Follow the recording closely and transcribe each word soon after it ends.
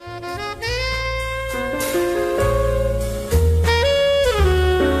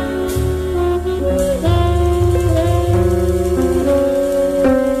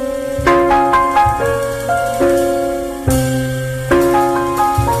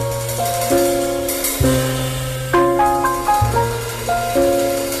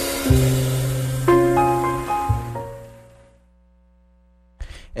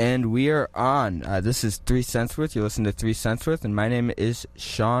are on. This is 3 Cents Worth. You're listening to 3 Cents Worth, and my name is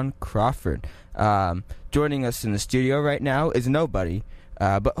Sean Crawford. Joining us in the studio right now is nobody,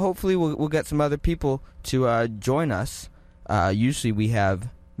 but hopefully we'll get some other people to join us. Usually we have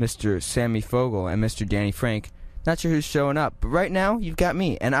Mr. Sammy Fogel and Mr. Danny Frank. Not sure who's showing up, but right now you've got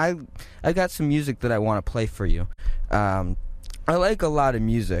me, and I got some music that I want to play for you. I like a lot of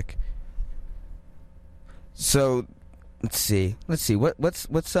music, so let's see.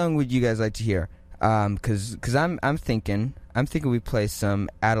 What song would you guys like to hear? Cause I'm thinking we play some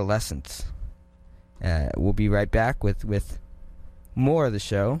Adolescence. We'll be right back with more of the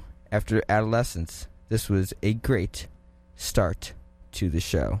show after Adolescence. This was a great start to the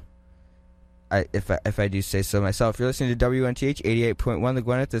show. If I do say so myself. You're listening to WNTH 88.1 The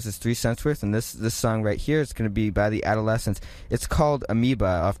Gwyneth. This is 3 Cents Worth, and this song right here is going to be by the Adolescents. It's called Amoeba,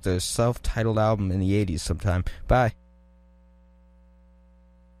 off their self-titled album in the 80s sometime. Bye.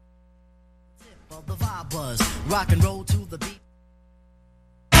 The vibe was rock and roll to the beat.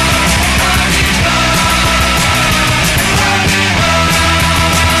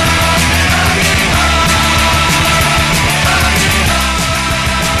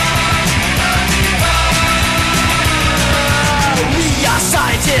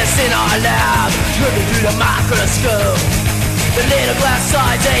 Scientists in our lab, looking through the microscope. The little glass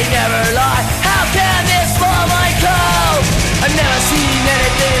sides, they never lie. How can this small-mind cope? I've never seen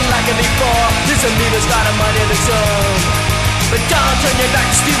anything like it before. This amoeba's got a mind of its own. But don't turn your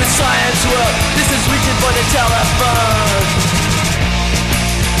back to stupid science world. This is reaching for the telephone.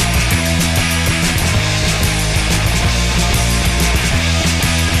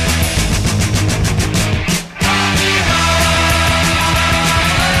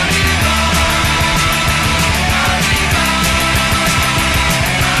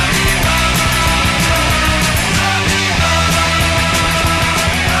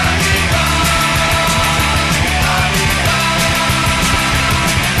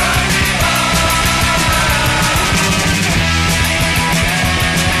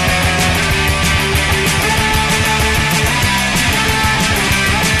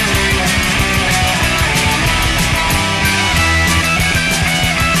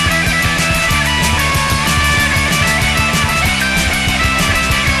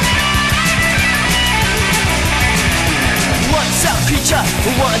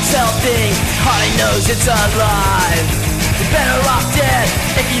 One cell thing, hardly knows it's alive. You're better off dead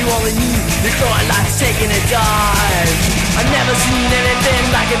if you only knew your growing life's taking a dive. I've never seen anything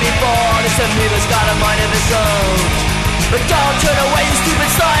like it before. This amoeba's got a mind of its own. But don't turn away, you stupid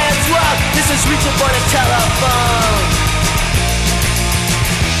science world. This is reaching for the telephone.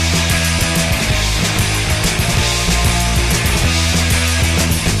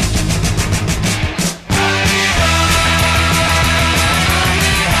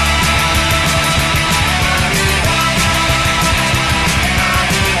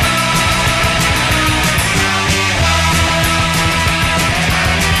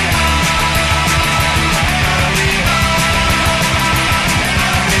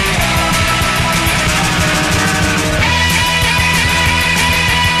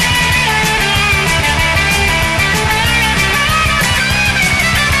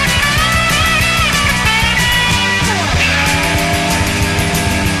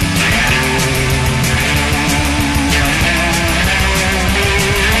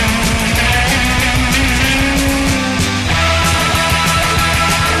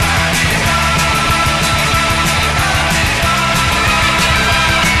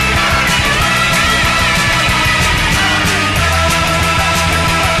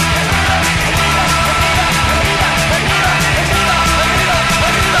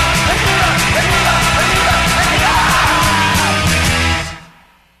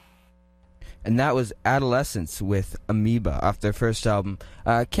 And that was Adolescence with Amoeba off their first album.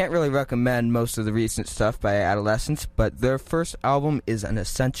 Can't really recommend most of the recent stuff by Adolescence, but their first album is an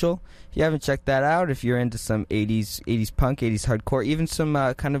essential. If you haven't checked that out, if you're into some 80s punk, 80s hardcore, even some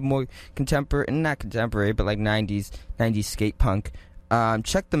kind of more contemporary, not contemporary, but like 90s skate punk,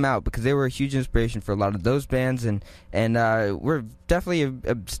 check them out because they were a huge inspiration for a lot of those bands, and were definitely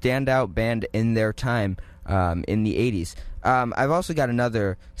a standout band in their time in the 80s. I've also got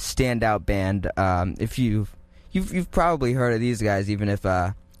another standout band. If you've probably heard of these guys, even if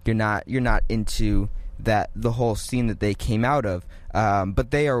you're not into the whole scene that they came out of. But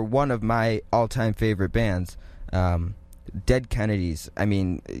they are one of my all-time favorite bands. Dead Kennedys. I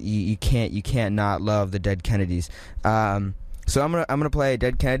mean, you can't not love the Dead Kennedys. So I'm gonna play a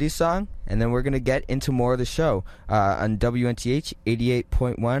Dead Kennedys song, and then we're gonna get into more of the show on WNTH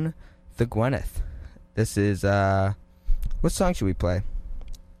 88.1 The Gwyneth. This is what song should we play?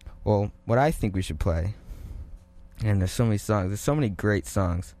 Well, what I think we should play, and there's so many songs, there's so many great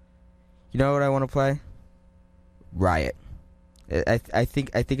songs. You know what I want to play? Riot. I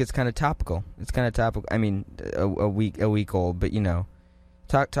think it's kind of topical. It's kind of topical. I mean, a week old, but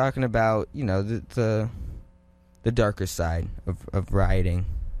talking about the darker side of rioting.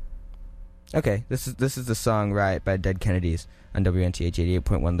 Okay, this is the song "Riot" by Dead Kennedys on WNTH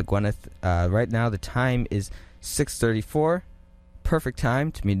 88.1 The Gwyneth. Right now the time is 6:34. Perfect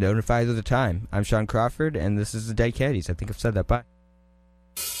time to be notified of the time. I'm Sean Crawford, and this is the Dead Kennedys. I think I've said that. Bye.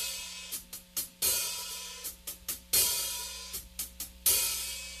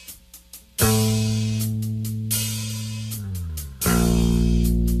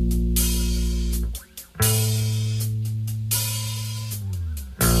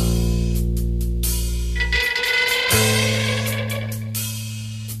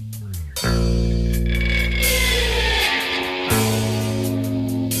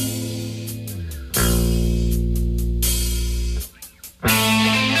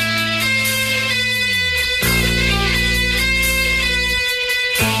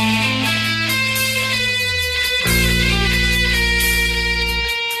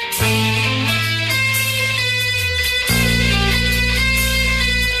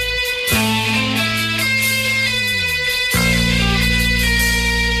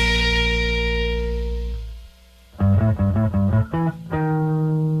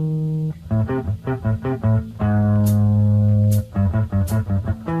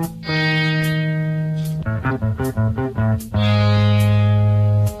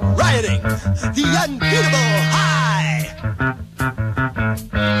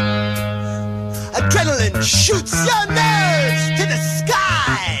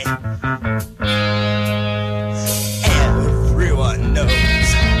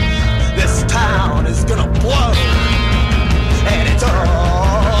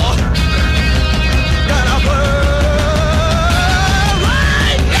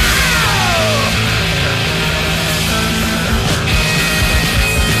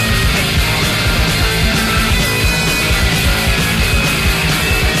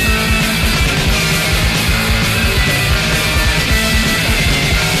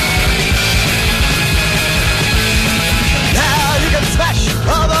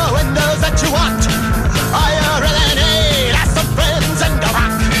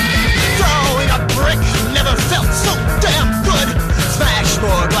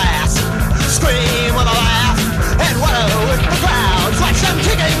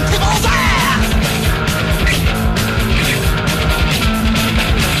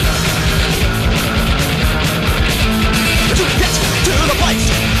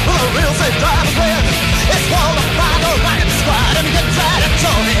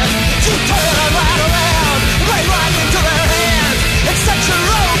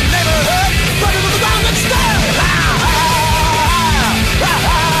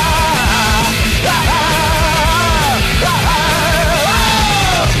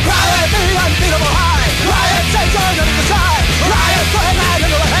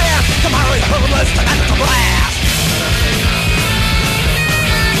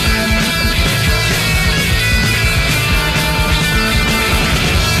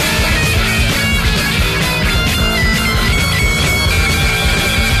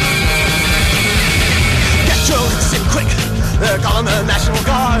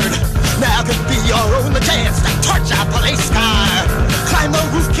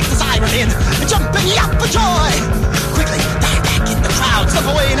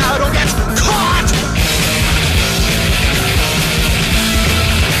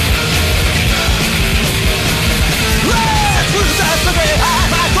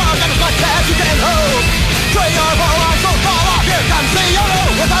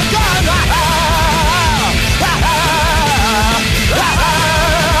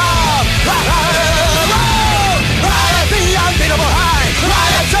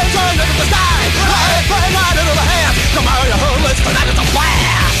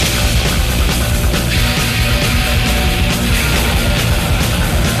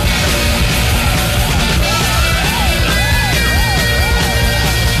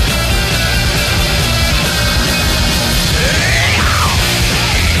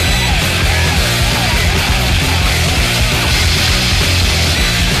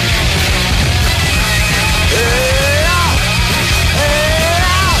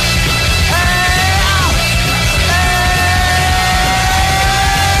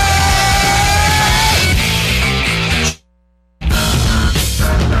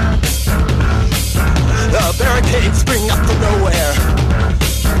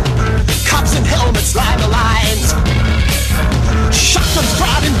 Shotguns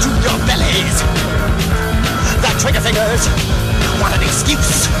trod into your bellies. The trigger fingers want an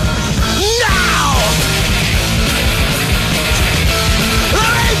excuse. Now! The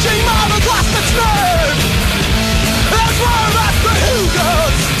raging mob has lost its nerve. There's war after who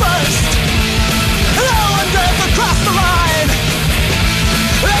goes first. No one dares to cross the line.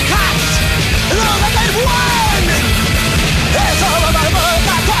 They're catched, know that they've won. It's all about a bird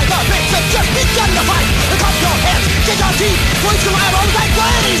that cries the bits have just begun to fight. Cut your hands, get your teeth, police come out on the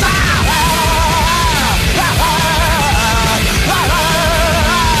blaze.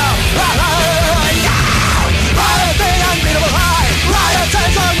 Riot thing unbeatable high. Riot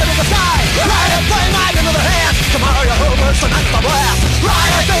tanks on into the sky. Riot flame right into the hands. Tomorrow you're homeless, tonight's the blast.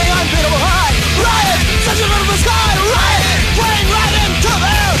 Riot thing unbeatable high. Riot sends you into the sky. Riot flame right into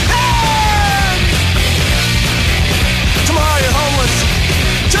their hands. Tomorrow you're homeless.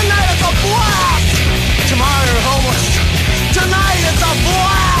 Tonight it's a blast. Tomorrow you're homeless. Tonight it's a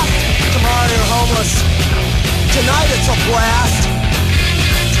blast. Tomorrow you're homeless. Tonight it's a blast.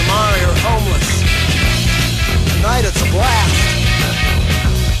 Tomorrow you're homeless. Tonight it's a blast.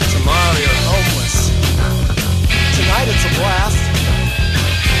 Tomorrow you're homeless. Tonight it's a blast.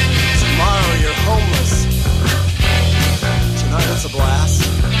 Tomorrow you're homeless. Tonight it's a blast.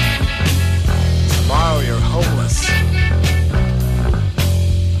 Tomorrow you're homeless.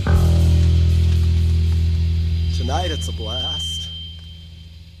 Tonight it's a blast.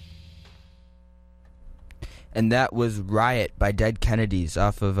 And that was Riot by Dead Kennedys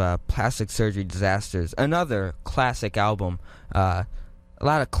off of Plastic Surgery Disasters. Another classic album. A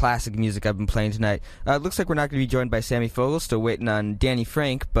lot of classic music I've been playing tonight. It looks like we're not going to be joined by Sammy Fogel. Still waiting on Danny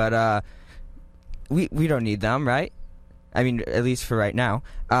Frank, but we don't need them, right? I mean, at least for right now.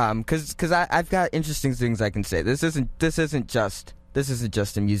 Because I've got interesting things I can say. This isn't just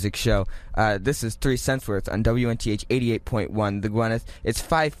a music show. This is 3 cents worth on WNTH 88.1 The Gwyneth. It's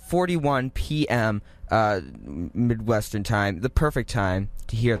 5:41 p.m. Midwestern time, the perfect time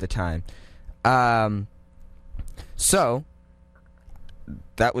to hear the time. So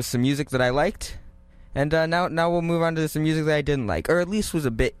that was some music that I liked, and now we'll move on to some music that I didn't like, or at least was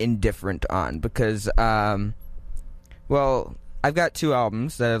a bit indifferent on, because well, I've got 2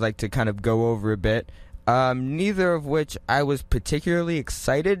 albums that I'd like to kind of go over a bit. Neither of which I was particularly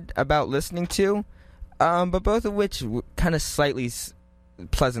excited about listening to, but both of which kind of slightly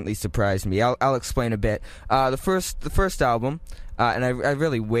pleasantly surprised me. I'll explain a bit. The first album, and I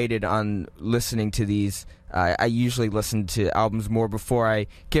really waited on listening to these. I usually listen to albums more before I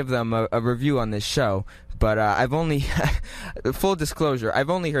give them a review on this show, but I've only, full disclosure,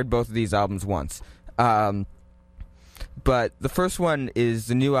 I've only heard both of these albums once. But the first one is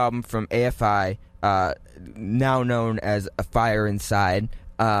the new album from AFI, now known as A Fire Inside.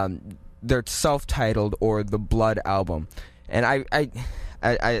 Their self-titled or The Blood album. And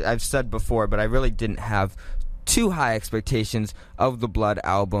I've said before, but I really didn't have too high expectations of the Blood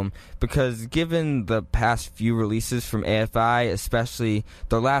album, because given the past few releases from AFI, especially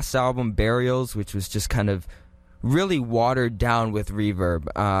their last album, Burials, which was just kind of really watered down with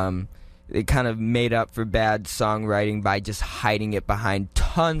reverb. It kind of made up for bad songwriting by just hiding it behind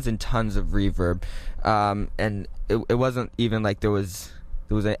tons and tons of reverb. And it wasn't even like there was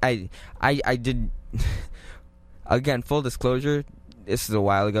I did, again, full disclosure, this is a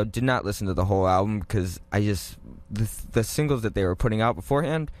while ago, did not listen to the whole album because I just, the singles that they were putting out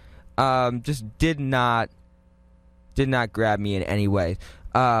beforehand, just did not grab me in any way.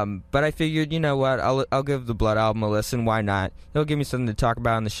 But I figured, you know what, I'll give the Blood album a listen, why not? It'll give me something to talk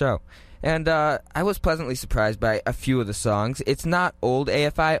about on the show. And I was pleasantly surprised by a few of the songs. It's not old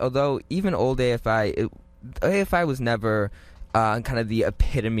AFI, although even old AFI, AFI was never kind of the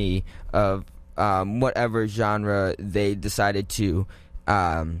epitome of whatever genre they decided to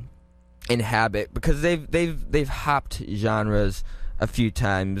inhabit, because they've hopped genres a few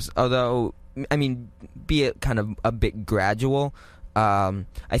times. Although, I mean, be it kind of a bit gradual. I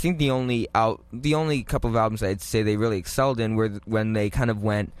think the only couple of albums I'd say they really excelled in were when they kind of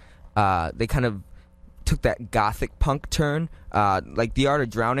went. They kind of took that gothic punk turn. Like The Art of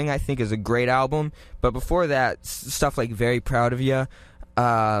Drowning, I think, is a great album. But before that, stuff like Very Proud of Ya.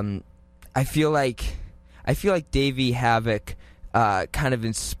 I feel like Davey Havok kind of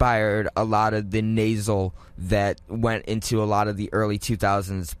inspired a lot of the nasal that went into a lot of the early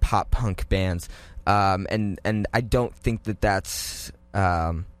 2000s pop punk bands. And I don't think that's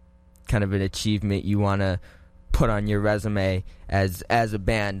kind of an achievement you want to put on your resume as a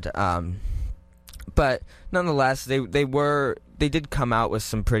band. But nonetheless, they did come out with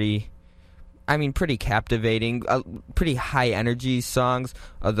some pretty captivating, pretty high energy songs.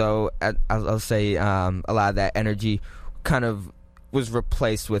 Although I'll say a lot of that energy kind of was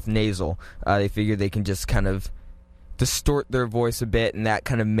replaced with nasal. They figured they can just kind of distort their voice a bit, and that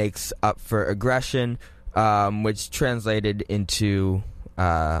kind of makes up for aggression, which translated into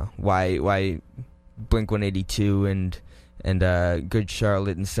why Blink-182 and Good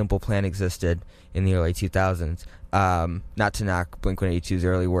Charlotte and Simple Plan existed in the early 2000s. Not to knock Blink-182's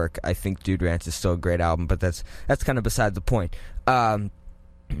early work. I think Dude Ranch is still a great album, but that's kind of beside the point. AFI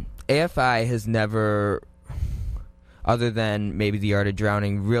has never, other than maybe The Art of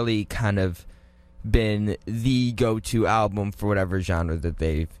Drowning, really kind of been the go-to album for whatever genre that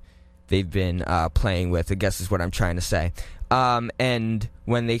they've been playing with, I guess is what I'm trying to say. And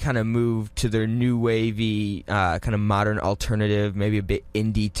when they kind of moved to their new wavy, kind of modern alternative, maybe a bit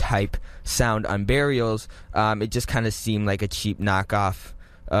indie type sound on Burials, it just kind of seemed like a cheap knockoff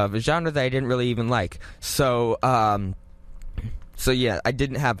of a genre that I didn't really even like. So yeah, I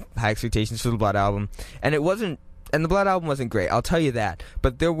didn't have high expectations for the Blood album, and the Blood album wasn't great, I'll tell you that.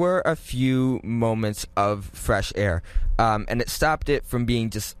 But there were a few moments of fresh air, and it stopped it from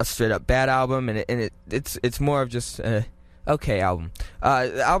being just a straight up bad album, and it's more of just a okay album.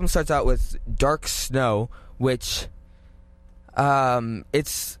 The album starts out with Dark Snow, which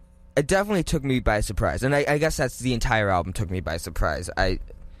it definitely took me by surprise, and I guess that's the entire album took me by surprise.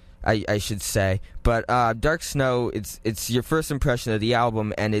 I should say, but Dark Snow, it's your first impression of the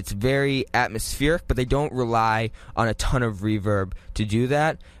album, and it's very atmospheric, but they don't rely on a ton of reverb to do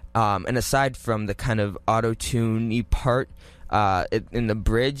that. And aside from the kind of auto-tune-y part in the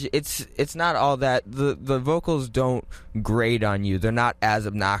bridge, it's not all that. The vocals don't grate on you. They're not as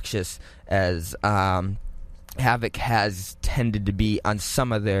obnoxious as Havoc has tended to be on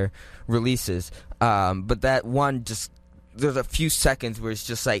some of their releases. But that one just... There's a few seconds where it's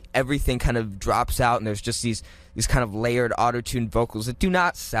just like everything kind of drops out, and there's just these kind of layered auto-tuned vocals that do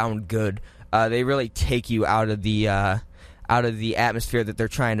not sound good. They really take you out of the atmosphere that they're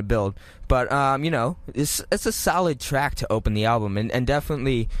trying to build. But it's a solid track to open the album, and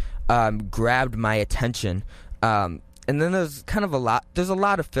definitely grabbed my attention. And then there's kind of a lot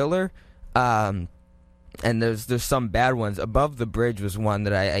of filler, and there's some bad ones. Above the Bridge was one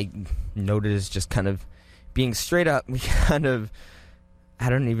that I noted as just kind of being straight up kind of, I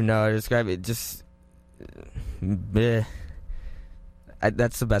don't even know how to describe it, just bleh.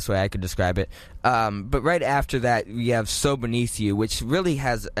 That's the best way I could describe it. But right after that, we have So Beneath You, which really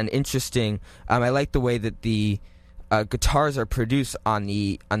has an interesting, I like the way that the guitars are produced on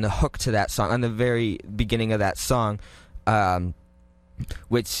the hook to that song, on the very beginning of that song,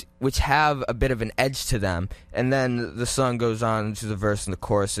 which have a bit of an edge to them, and then the song goes on to the verse and the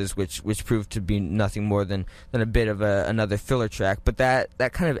choruses, which proved to be nothing more than a bit of another filler track. But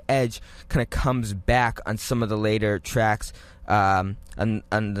that kind of edge kind of comes back on some of the later tracks on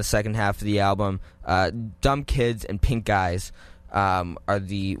the second half of the album. Dumb Kids and Pink Guys are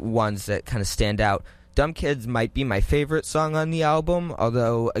the ones that kind of stand out. Dumb Kids might be my favorite song on the album,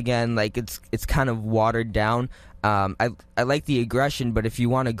 although again, like it's kind of watered down. I like the aggression, but if you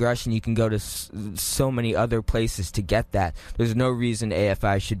want aggression, you can go to so many other places to get that. There's no reason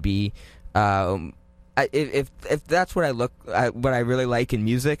AFI should be. If that's what what I really like in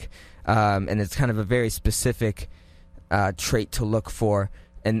music, and it's kind of a very specific trait to look for,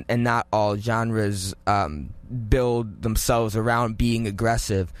 and not all genres build themselves around being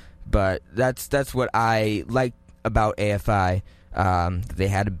aggressive. But that's what I like about AFI. They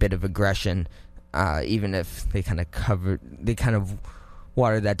had a bit of aggression. Even if they kind of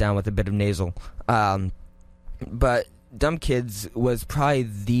watered that down with a bit of nasal. But Dumb Kids was probably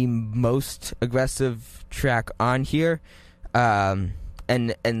the most aggressive track on here. And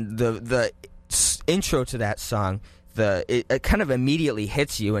the intro to that song, it kind of immediately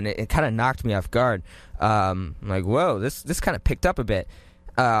hits you, and it kind of knocked me off guard. I'm like, whoa, this kind of picked up a bit.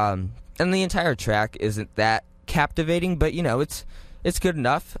 And the entire track isn't that captivating, but it's good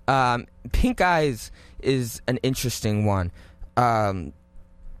enough. Pink Eyes is an interesting one.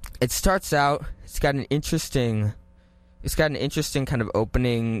 It starts out. It's got an interesting kind of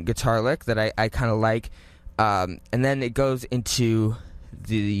opening guitar lick that I kind of like, and then it goes into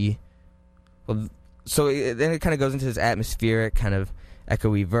then it kind of goes into this atmospheric kind of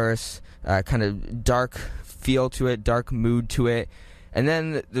echoey verse, kind of dark feel to it, dark mood to it, and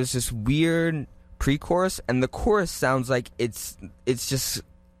then there's this weird pre-chorus, and the chorus sounds like it's just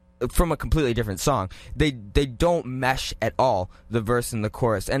from a completely different song. They don't mesh at all, the verse and the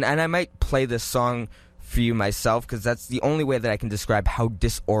chorus, and I might play this song for you myself, because that's the only way that I can describe how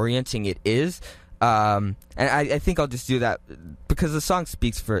disorienting it is. And I think I'll just do that because the song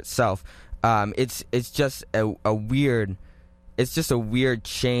speaks for itself. It's just a weird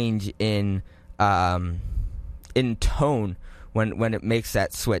change in tone when it makes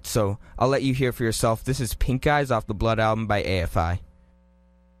that switch. So I'll let you hear for yourself. This is Pink Eyes off the Blood album by AFI.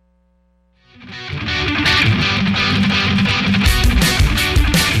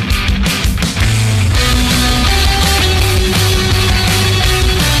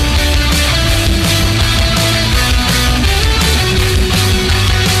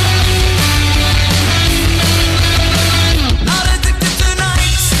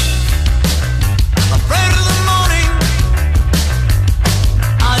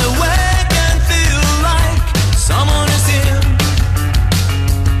 Someone is here,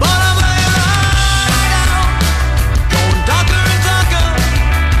 but I'm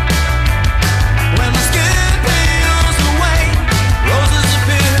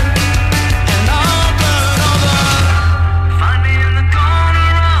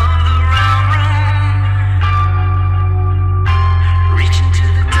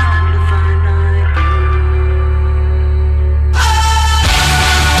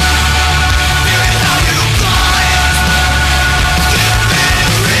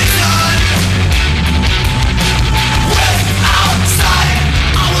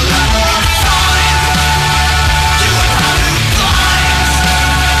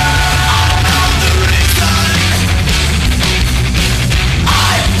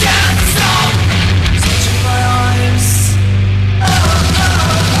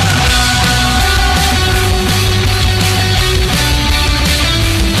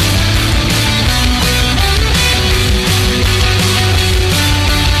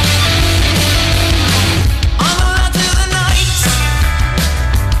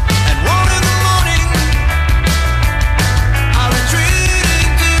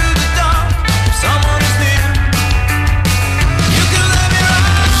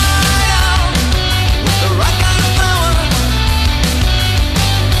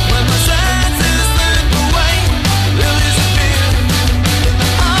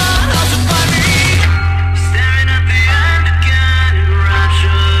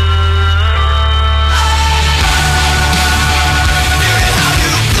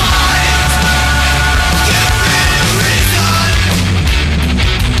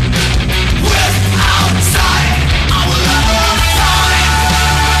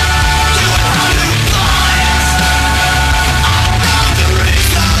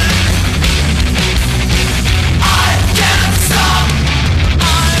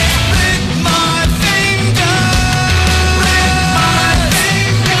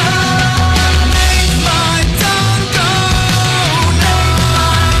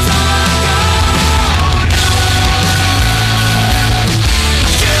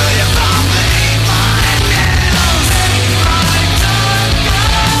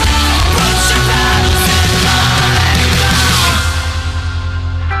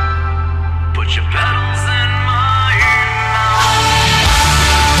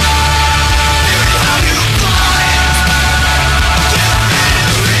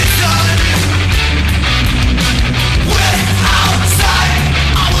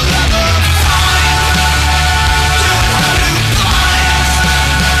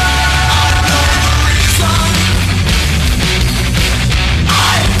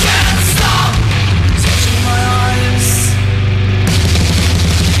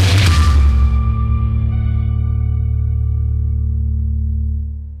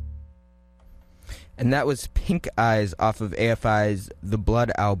And that was Pink Eyes off of AFI's The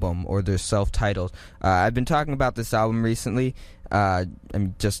Blood album, or their self-titled. I've been talking about this album recently.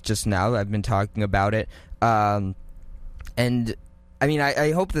 Just now I've been talking about it. And I mean,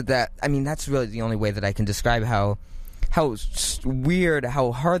 I hope that I mean, that's really the only way that I can describe how weird,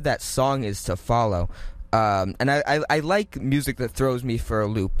 how hard that song is to follow. And I like music that throws me for a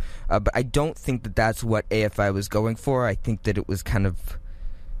loop, but I don't think that that's what AFI was going for. I think that it was kind of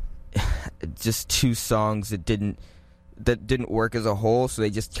just two songs that didn't work as a whole, so they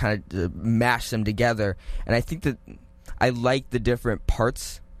just kind of mashed them together. And I think that I like the different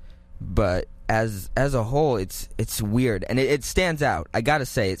parts, but as a whole, it's weird, and it stands out. I gotta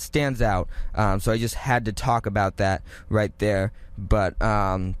say, it stands out. So I just had to talk about that right there. But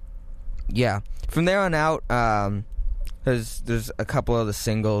yeah, from there on out, there's a couple of the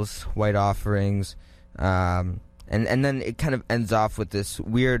singles, White Offerings, and then it kind of ends off with this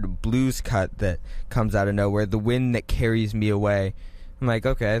weird blues cut that comes out of nowhere, The Wind That Carries Me Away. I'm like,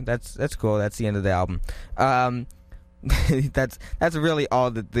 okay, that's cool. That's the end of the album. That's really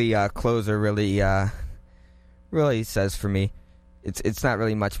all that the closer really says for me. It's not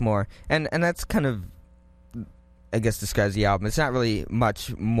really much more, and that's kind of, I guess, describes the album. It's not really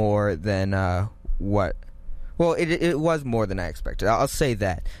much more than what. Well, it was more than I expected. I'll say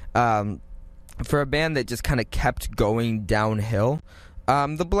that. for a band that just kind of kept going downhill,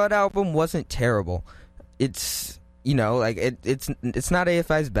 the Blood album wasn't terrible. It's, you know, like it's not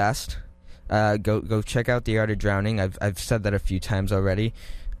AFI's best. Go check out The Art of Drowning. I've said that a few times already.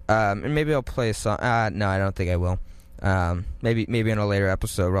 And maybe I'll play a song. No, I don't think I will. Maybe in a later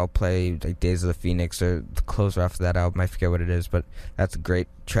episode where I'll play like Days of the Phoenix or the closer off of that album. I forget what it is, but that's a great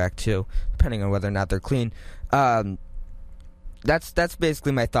track too, depending on whether or not they're clean. That's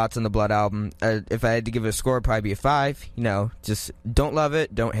basically my thoughts on the Blood album. If I had to give it a score, it'd probably be a 5. You know, just don't love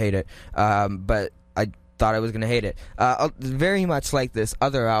it, don't hate it. But I thought I was going to hate it. Very much like this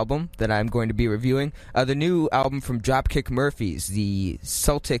other album that I'm going to be reviewing, the new album from Dropkick Murphys, the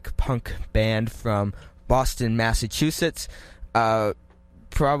Celtic punk band from Boston, Massachusetts.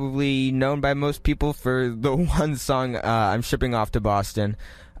 Probably known by most people for the one song, I'm Shipping Off to Boston,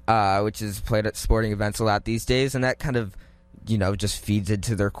 which is played at sporting events a lot these days, and that kind of, you know, just feeds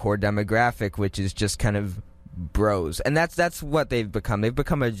into their core demographic, which is just kind of bros, and that's what they've become. They've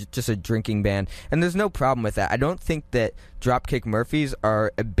become just a drinking band, and there's no problem with that. I don't think that Dropkick Murphys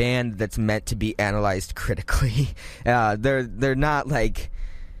are a band that's meant to be analyzed critically. They're not like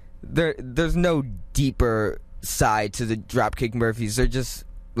there's no deeper side to the Dropkick Murphys. They're just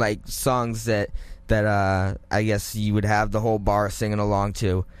like songs that I guess you would have the whole bar singing along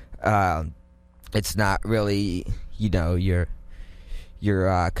to. It's not really, you know, your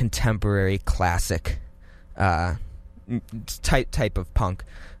contemporary classic type of punk.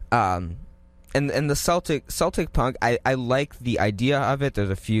 And the Celtic punk, I like the idea of it. There's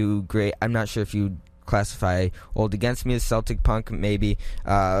a few great, I'm not sure if you classify Old Against Me as Celtic punk, maybe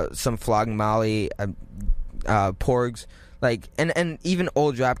some Flogging Molly, Porgs, like, and even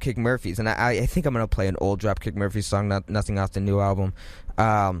old Dropkick Murphys. And I think I'm gonna play an old Dropkick Murphys song, nothing off the new album,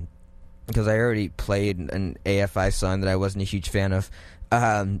 because I already played an AFI song that I wasn't a huge fan of.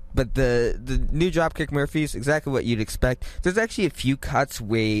 But the new Dropkick Murphys, exactly what you'd expect. There's actually a few cuts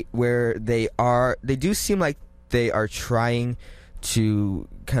where they do seem like they are trying to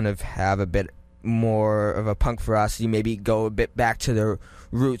kind of have a bit more of a punk ferocity, maybe go a bit back to their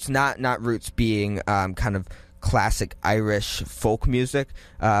roots, not roots being kind of classic Irish folk music.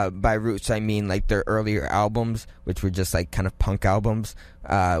 By roots I mean like their earlier albums, which were just like kind of punk albums,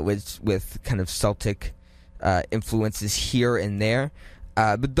 with kind of Celtic influences here and there.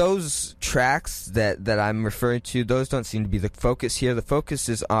 But those tracks that I'm referring to, those don't seem to be the focus here. The focus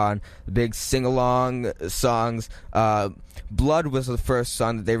is on the big sing-along songs. Blood was the first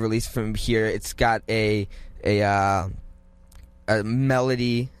song that they released from here. It's got a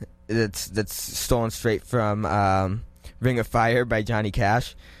melody that's stolen straight from Ring of Fire by Johnny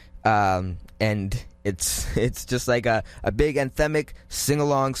Cash. And it's just like a big anthemic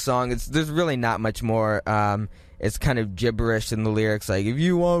sing-along song. There's really not much more. It's kind of gibberish in the lyrics, like, if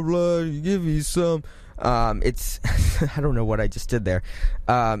you want blood, give me some. It's I don't know what I just did there.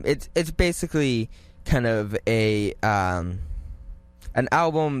 It's basically kind of an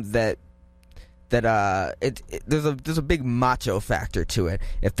album that there's a big macho factor to it,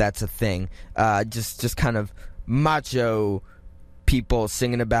 if that's a thing. Just kind of macho people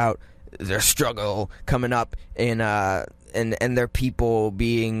singing about their struggle coming up in and their people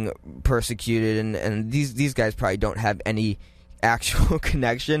being persecuted, and these guys probably don't have any actual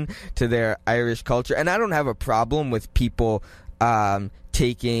connection to their Irish culture. And I don't have a problem with people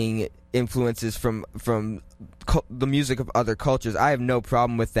taking influences from the music of other cultures. I have no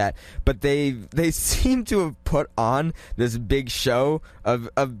problem with that. But they seem to have put on this big show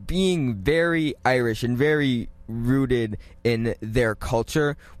of being very Irish and very rooted in their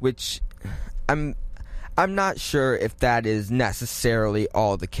culture, which I'm not sure if that is necessarily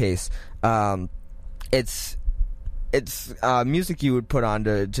all the case. It's music you would put on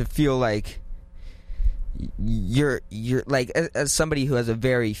to feel like you're like, as somebody who has a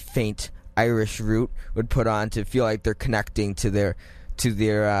very faint Irish root would put on to feel like they're connecting to their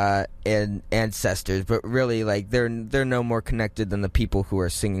ancestors, but really, like, they're no more connected than the people who are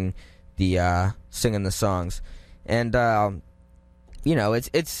singing the songs. And you know,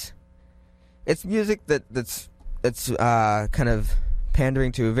 it's music that's kind of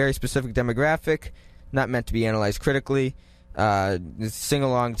pandering to a very specific demographic, not meant to be analyzed critically. Sing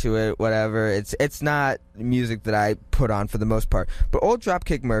along to it, whatever. It's not music that I put on for the most part. But old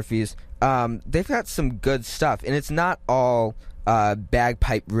Dropkick Murphys, they've got some good stuff, and it's not all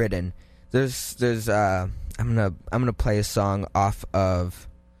bagpipe ridden. There's I'm gonna play a song off of,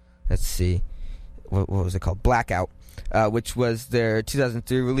 let's see, what was it called? Blackout. Which was their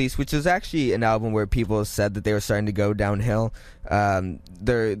 2003 release, which is actually an album where people said that they were starting to go downhill.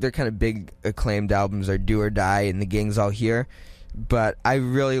 Their kind of big acclaimed albums are Do or Die and The Gang's All Here. but I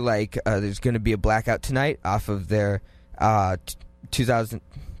really like There's Gonna Be a Blackout Tonight off of their 2000.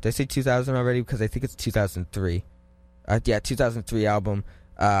 Did I say 2000 already? Because I think it's 2003. 2003 album,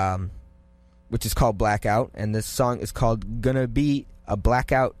 which is called Blackout, and this song is called Gonna Be a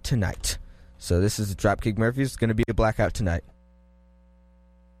Blackout Tonight. So this is Dropkick Murphys, Gonna Be a Blackout Tonight.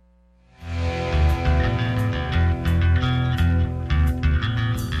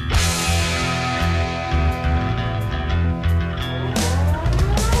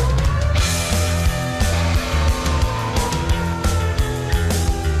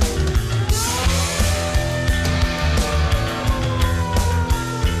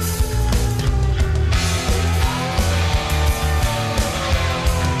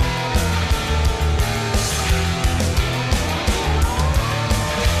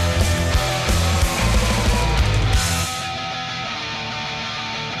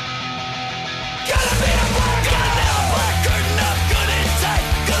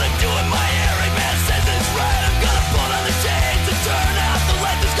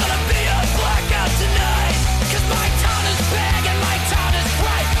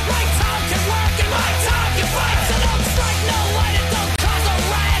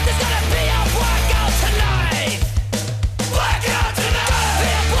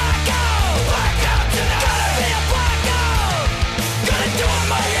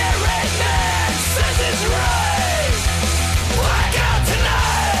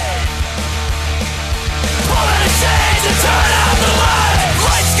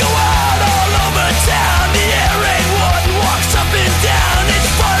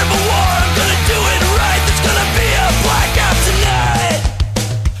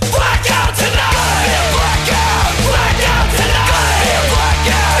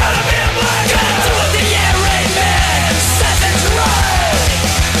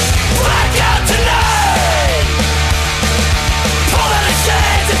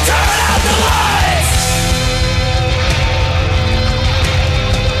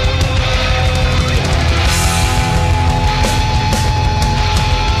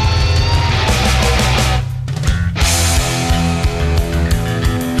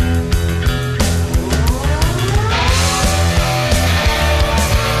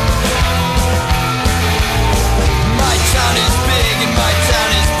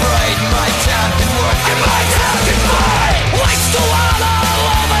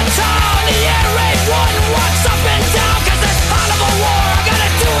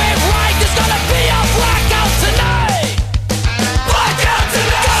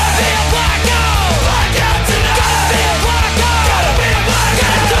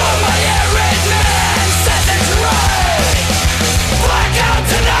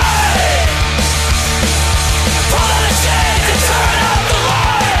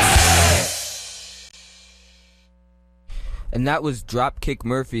 And that was Dropkick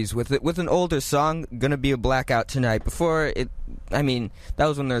Murphys with an older song, Gonna Be a Blackout Tonight. Before it, I mean, that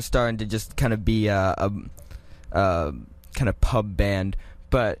was when they were starting to just kind of be a kind of pub band.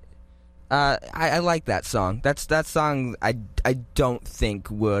 But I like that song. That song I don't think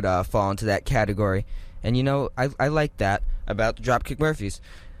would fall into that category. And you know, I like that about the Dropkick Murphys.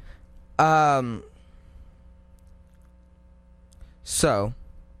 So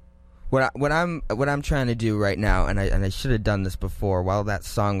what I'm trying to do right now, and I should have done this before while that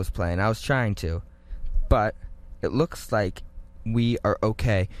song was playing. I was trying to, but it looks like we are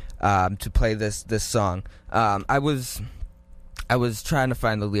okay to play this song. I was trying to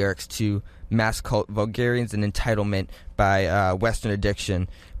find the lyrics to Mass Cult, Vulgarians, and Entitlement by Western Addiction,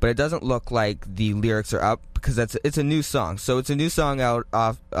 but it doesn't look like the lyrics are up because it's a new song. So it's a new song out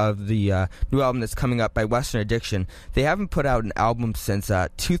off of the new album that's coming up by Western Addiction. They haven't put out an album since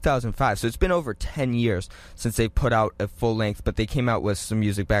 2005, so it's been over 10 years since they put out a full length, but they came out with some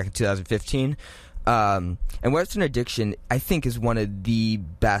music back in 2015. And Western Addiction, I think, is one of the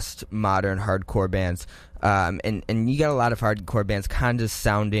best modern hardcore bands. And you got a lot of hardcore bands kind of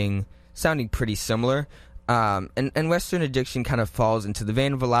sounding pretty similar. And Western Addiction kind of falls into the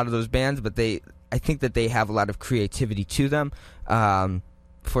vein of a lot of those bands, but I think that they have a lot of creativity to them.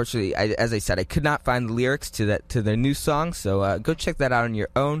 Fortunately, as I said, I could not find the lyrics to their new song, so go check that out on your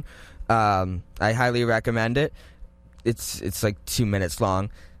own. I highly recommend it. It's like 2 minutes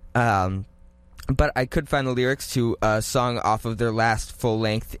long. But I could find the lyrics to a song off of their last full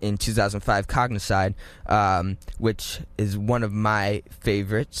length in 2005, Cognicide, which is one of my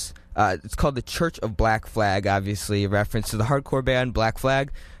favorites. It's called The Church of Black Flag, obviously a reference to the hardcore band Black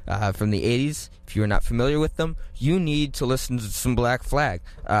Flag from the 80s. If you're not familiar with them, you need to listen to some Black Flag.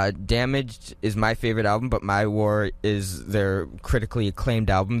 Damaged is my favorite album, but My War is their critically acclaimed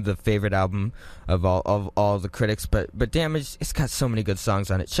album, the favorite album of all the critics. But Damaged, it's got so many good songs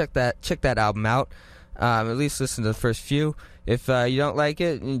on it. Check that album out. At least listen to the first few. If you don't like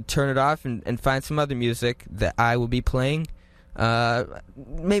it, you turn it off and find some other music that I will be playing.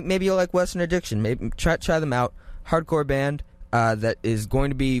 Maybe you'll like Western Addiction. Maybe try them out. Hardcore band that is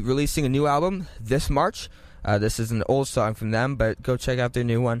going to be releasing a new album this March. This is an old song from them, but go check out their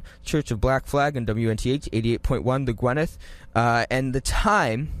new one, Church of Black Flag, on WNTH 88.1 The Gwyneth. And the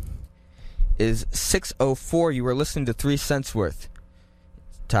time is 6:04. You were listening to 3 Cents Worth.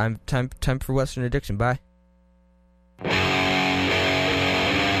 Time for Western Addiction. Bye.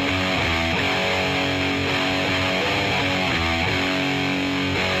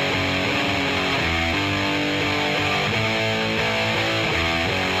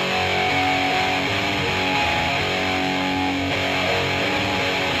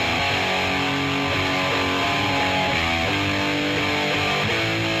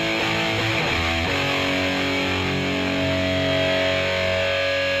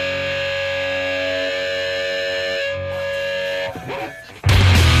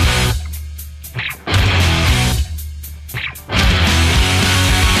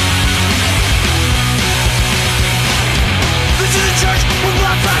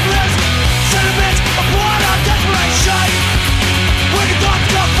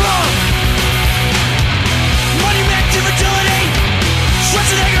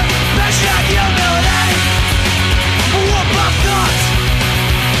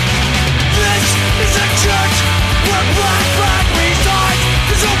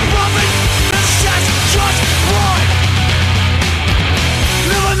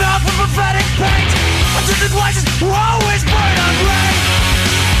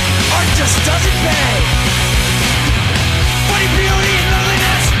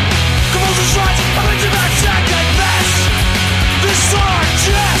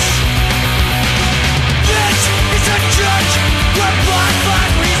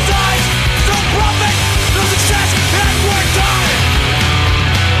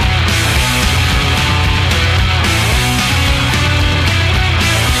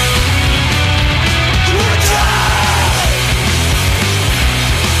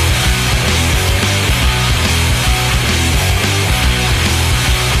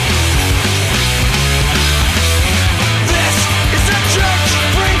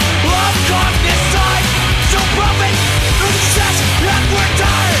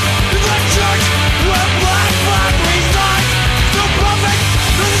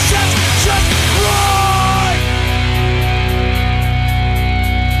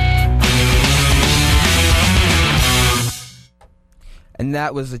 And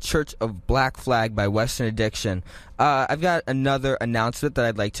that was The Church of Black Flag by Western Addiction. I've got another announcement that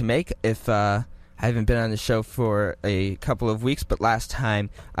I'd like to make. If I haven't been on the show for a couple of weeks, but last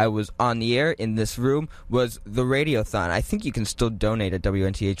time I was on the air in this room was the Radiothon. I think you can still donate at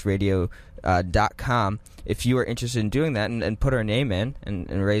WNTHradio.com if you are interested in doing that and put our name in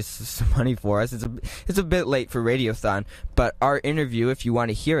and raise some money for us. It's a bit late for Radiothon, but our interview, if you want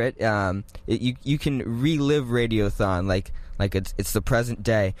to hear it, you can relive Radiothon like it's the present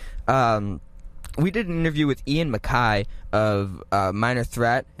day. We did an interview with Ian MacKaye of Minor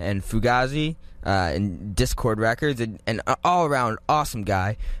Threat and Fugazi and Discord Records, and an all-around awesome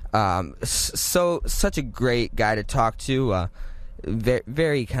guy. Such a great guy to talk to.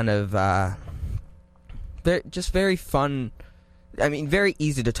 Very kind of just very fun. I mean, very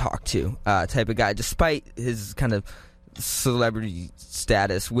easy to talk to type of guy, despite his kind of celebrity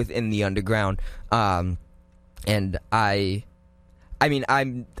status within the underground. And I mean,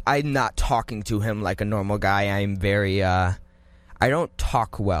 I'm not talking to him like a normal guy. I'm very, I don't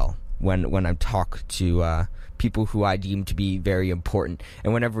talk well when I talk to people who I deem to be very important.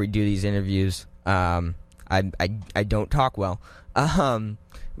 And whenever we do these interviews, I don't talk well.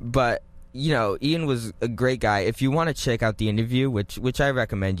 But you know, Ian was a great guy. If you want to check out the interview, which I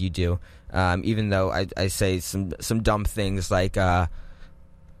recommend you do, even though I say some dumb things like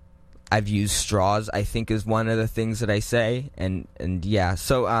I've used straws, I think, is one of the things that I say, and yeah.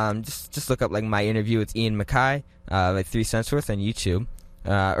 So just look up like my interview with Ian MacKaye, like 3 Cents Worth on YouTube,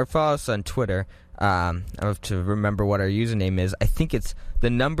 or follow us on Twitter. I have to remember what our username is. I think it's the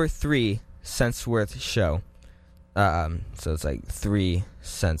number 3 Cents Worth Show. So it's like 3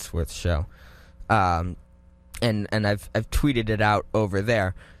 Cents Worth Show, and I've tweeted it out over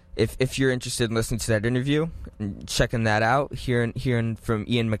there. if you're interested in listening to that interview and checking that out, hearing from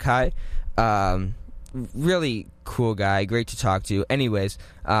Ian MacKaye, really cool guy, great to talk to. Anyways,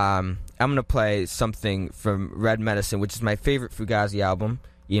 I'm going to play something from Red Medicine, which is my favorite Fugazi album.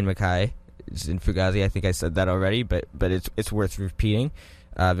 Ian MacKaye is in Fugazi. I think I said that already, but it's worth repeating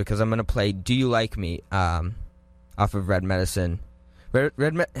because I'm going to play Do You Like Me off of Red Medicine.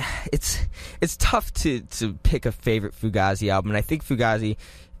 It's tough to pick a favorite Fugazi album, and I think Fugazi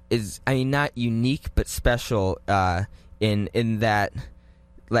is, I mean, not unique but special in that,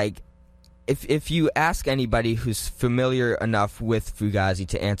 like, if you ask anybody who's familiar enough with Fugazi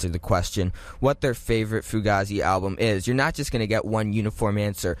to answer the question what their favorite Fugazi album is, you're not just going to get one uniform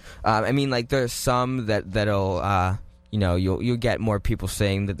answer. I mean, like, there's some that'll you'll get more people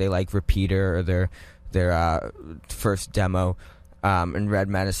saying that they like Repeater or their first demo. And Red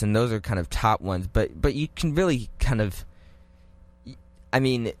Medicine, those are kind of top ones, but you can really kind of, I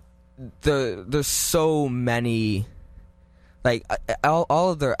mean, there's so many, like,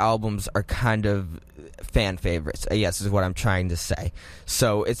 all of their albums are kind of fan favorites, I guess is what I'm trying to say.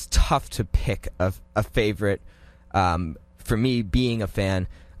 So it's tough to pick a favorite. For me, being a fan,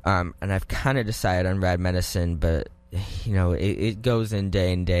 and I've kind of decided on Red Medicine, but it goes in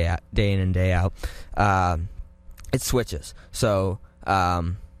day in and day out. It switches. So,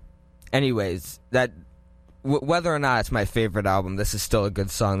 anyways, that whether or not it's my favorite album, this is still a good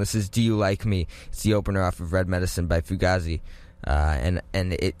song. This is Do You Like Me? It's the opener off of Red Medicine by Fugazi, and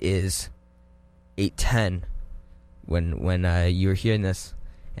it is 8:10 when you're hearing this,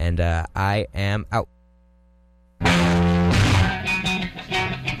 and I am out.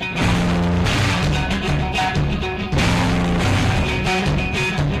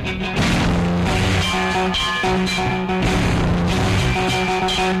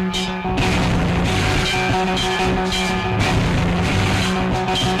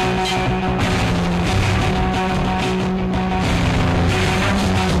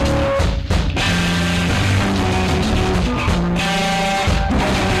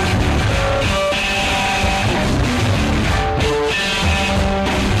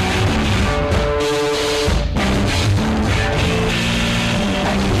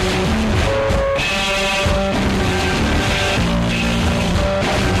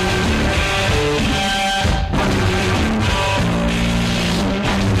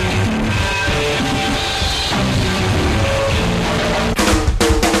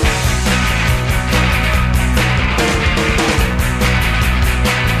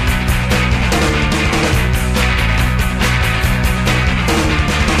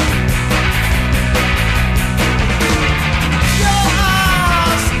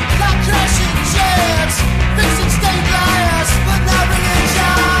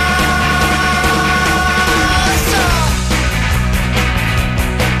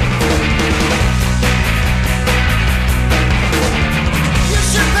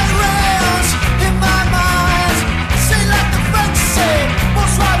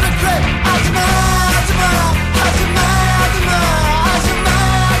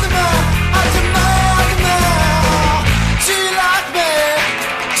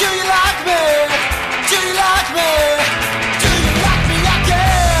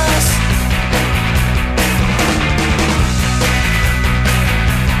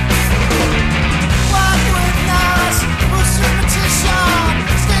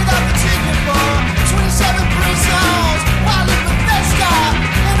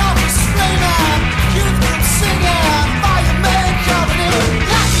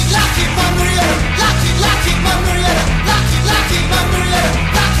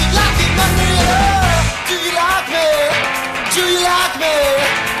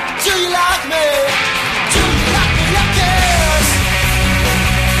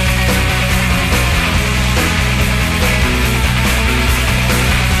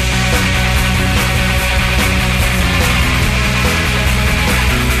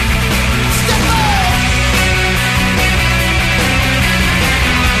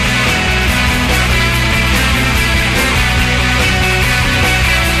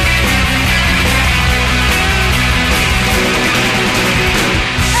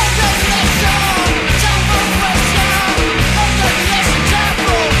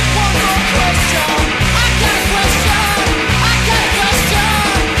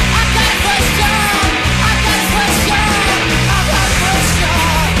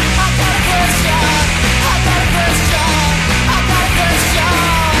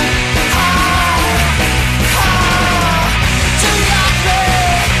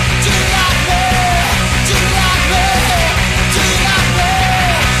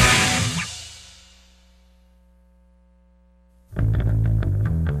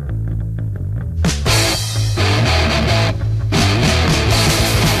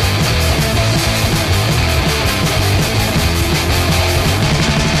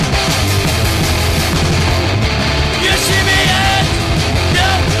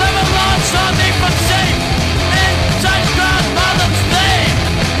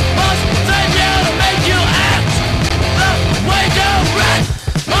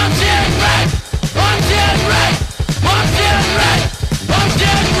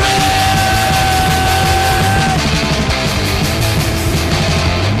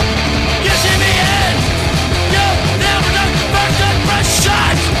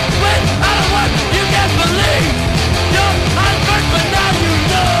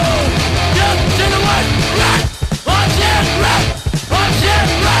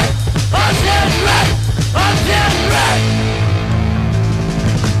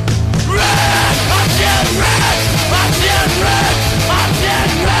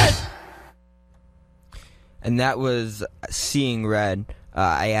 And that was Seeing Red.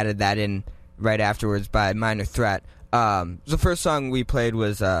 I added that in right afterwards by Minor Threat. The first song we played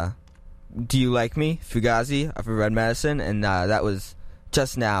was Do You Like Me? Fugazi off of Red Medicine, and that was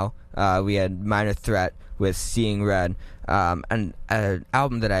just now. We had Minor Threat with Seeing Red, an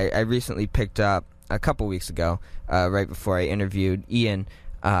album that I recently picked up a couple weeks ago, right before I interviewed Ian.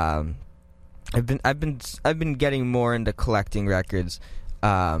 I've been getting more into collecting records,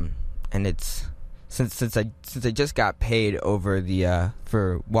 and it's since I just got paid over the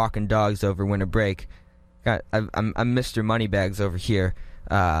for walking dogs over winter break. I'm Mr. Moneybags over here,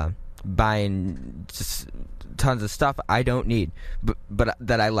 buying just tons of stuff I don't need, but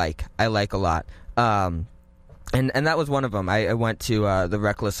that I like a lot. And that was one of them. I went to the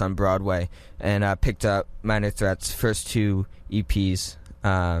Reckless on Broadway and picked up Minor Threat's first two EPs,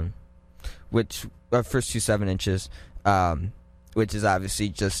 which first two 7-inches, which is obviously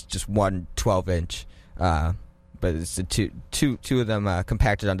just one 12-inch, but it's the two of them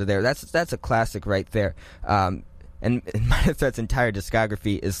compacted onto there. That's a classic right there. And Minor Threat's entire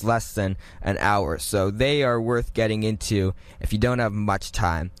discography is less than an hour, so they are worth getting into if you don't have much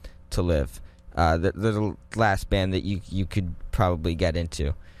time to live. They're the last band that you could probably get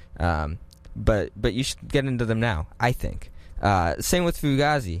into, but you should get into them now, I think. Same with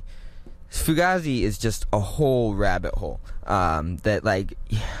Fugazi. Fugazi is just a whole rabbit hole that, like,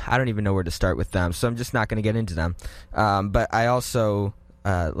 I don't even know where to start with them, so I'm just not going to get into them. But I also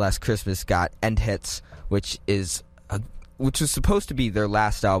last Christmas got End Hits, which was supposed to be their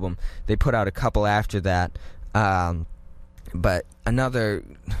last album. They put out a couple after that, but another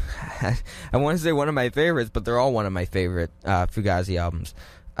I want to say one of my favorites, but they're all one of my favorite Fugazi albums.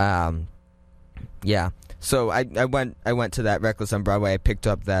 Yeah, so I went to that Reckless on Broadway. I picked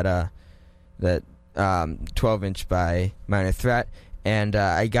up that 12-inch by Minor Threat, and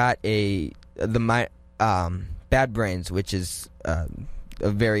I got Bad Brains, which is a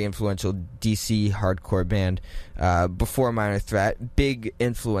very influential DC hardcore band before Minor Threat. Big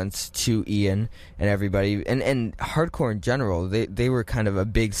influence to Ian and everybody, and hardcore in general. They were kind of a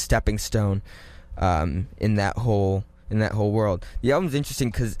big stepping stone in that whole world. The album's interesting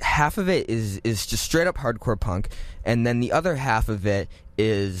because half of it is just straight up hardcore punk, and then the other half of it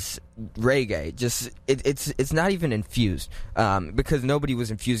is reggae. Just it's not even infused, because nobody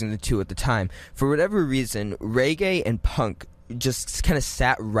was infusing the two at the time. For whatever reason, reggae and punk just kind of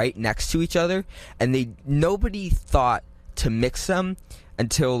sat right next to each other, and nobody thought to mix them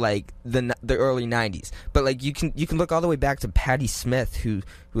until like the early 90s. But like you can look all the way back to Patti Smith, who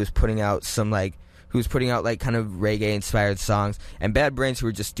was putting out kind of reggae inspired songs, and Bad Brains, who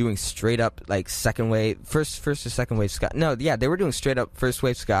were just doing straight up like second wave, first or second wave ska. No, yeah, they were doing straight up first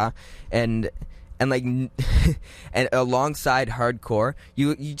wave ska, and like and alongside hardcore,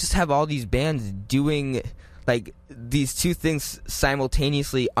 you just have all these bands doing like these two things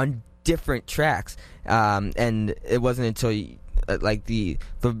simultaneously on different tracks, and it wasn't until like the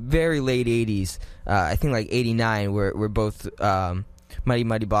very late 80s, I think like 89, where both Mighty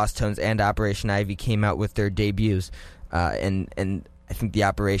Mighty Boss Tones and Operation Ivy came out with their debuts, and I think the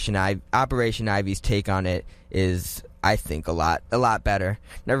Operation Ivy's take on it is, I think, a lot better.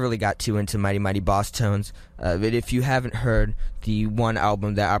 Never really got too into Mighty Mighty Boss Tones, but if you haven't heard the one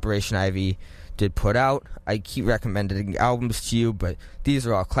album that Operation Ivy did put out, I keep recommending albums to you, but these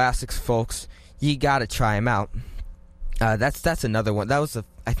are all classics, folks. You gotta try them out. That's another one. That was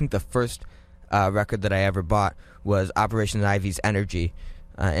I think the first record that I ever bought was Operation Ivy's Energy,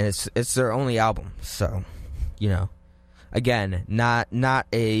 and it's their only album. So, again, not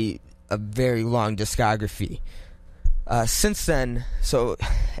a very long discography. Since then, so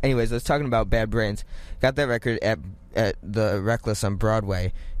anyways, I was talking about Bad Brains. Got that record at the Reckless on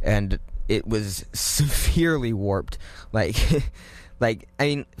Broadway, and it was severely warped. Like, I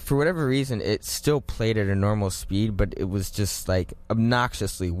mean, for whatever reason, it still played at a normal speed, but it was just like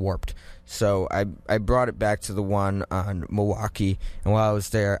obnoxiously warped. So I brought it back to the one on Milwaukee, and while I was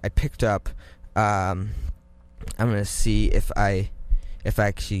there, I picked up. I'm gonna see if I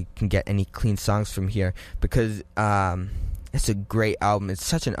actually can get any clean songs from here, because it's a great album. It's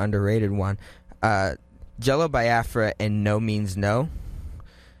such an underrated one. Jello Biafra and No Means No.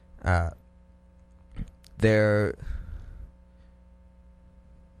 Their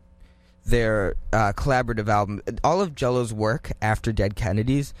collaborative album. All of Jello's work after Dead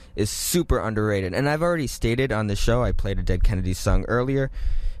Kennedys is super underrated, and I've already stated on the show, I played a Dead Kennedys song earlier,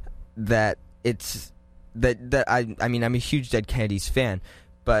 that it's that I mean, I'm a huge Dead Kennedys fan,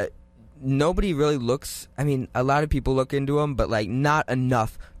 but nobody really looks. I mean, a lot of people look into them, but like not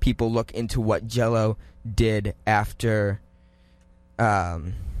enough people look into what Jello did after Jello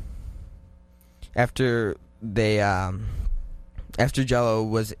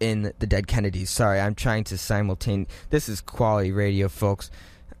was in the Dead Kennedys. Sorry, I'm trying to This is quality radio, folks.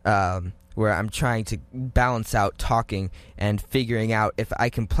 Where I'm trying to balance out talking and figuring out if I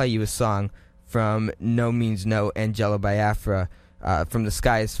can play you a song from No Means No and Jello Biafra, from The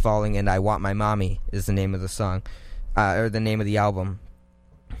Sky Is Falling and I Want My Mommy is the name of the song, or the name of the album.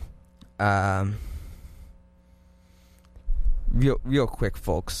 Real quick,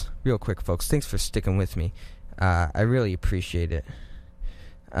 folks. Thanks for sticking with me. I really appreciate it.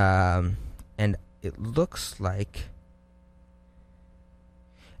 And it looks like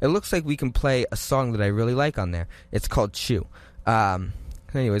we can play a song that I really like on there. It's called Chew.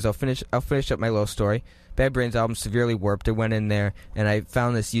 Anyways, I'll finish up my little story. Bad Brains album, Severely Warped. I went in there and I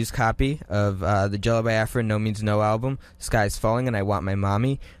found this used copy of the Jello Biafra No Means No album, Sky's Falling and I Want My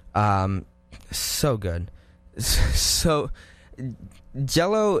Mommy. So good. So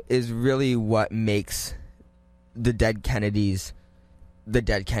Jello is really what makes the Dead Kennedys the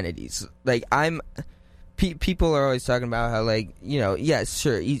Dead Kennedys. Like, people are always talking about how, like, you know, yeah,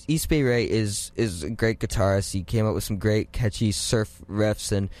 sure, East Bay Ray is a great guitarist. He came up with some great catchy surf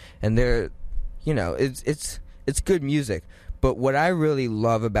riffs, and they're, you know, it's good music. But what I really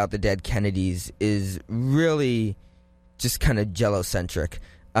love about the Dead Kennedys is really just kind of Jello-centric.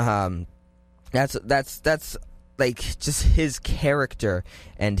 That's like just his character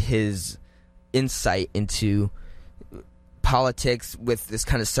and his insight into politics with this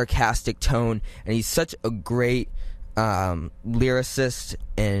kind of sarcastic tone, and he's such a great lyricist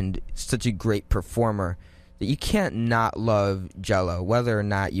and such a great performer that you can't not love Jello, whether or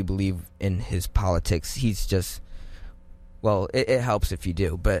not you believe in his politics. He's just, well, it helps if you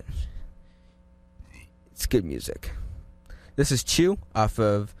do, but it's good music. This is Chew off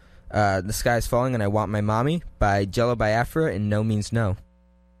of The Sky Is Falling and I Want My Mommy by Jello Biafra and No Means No.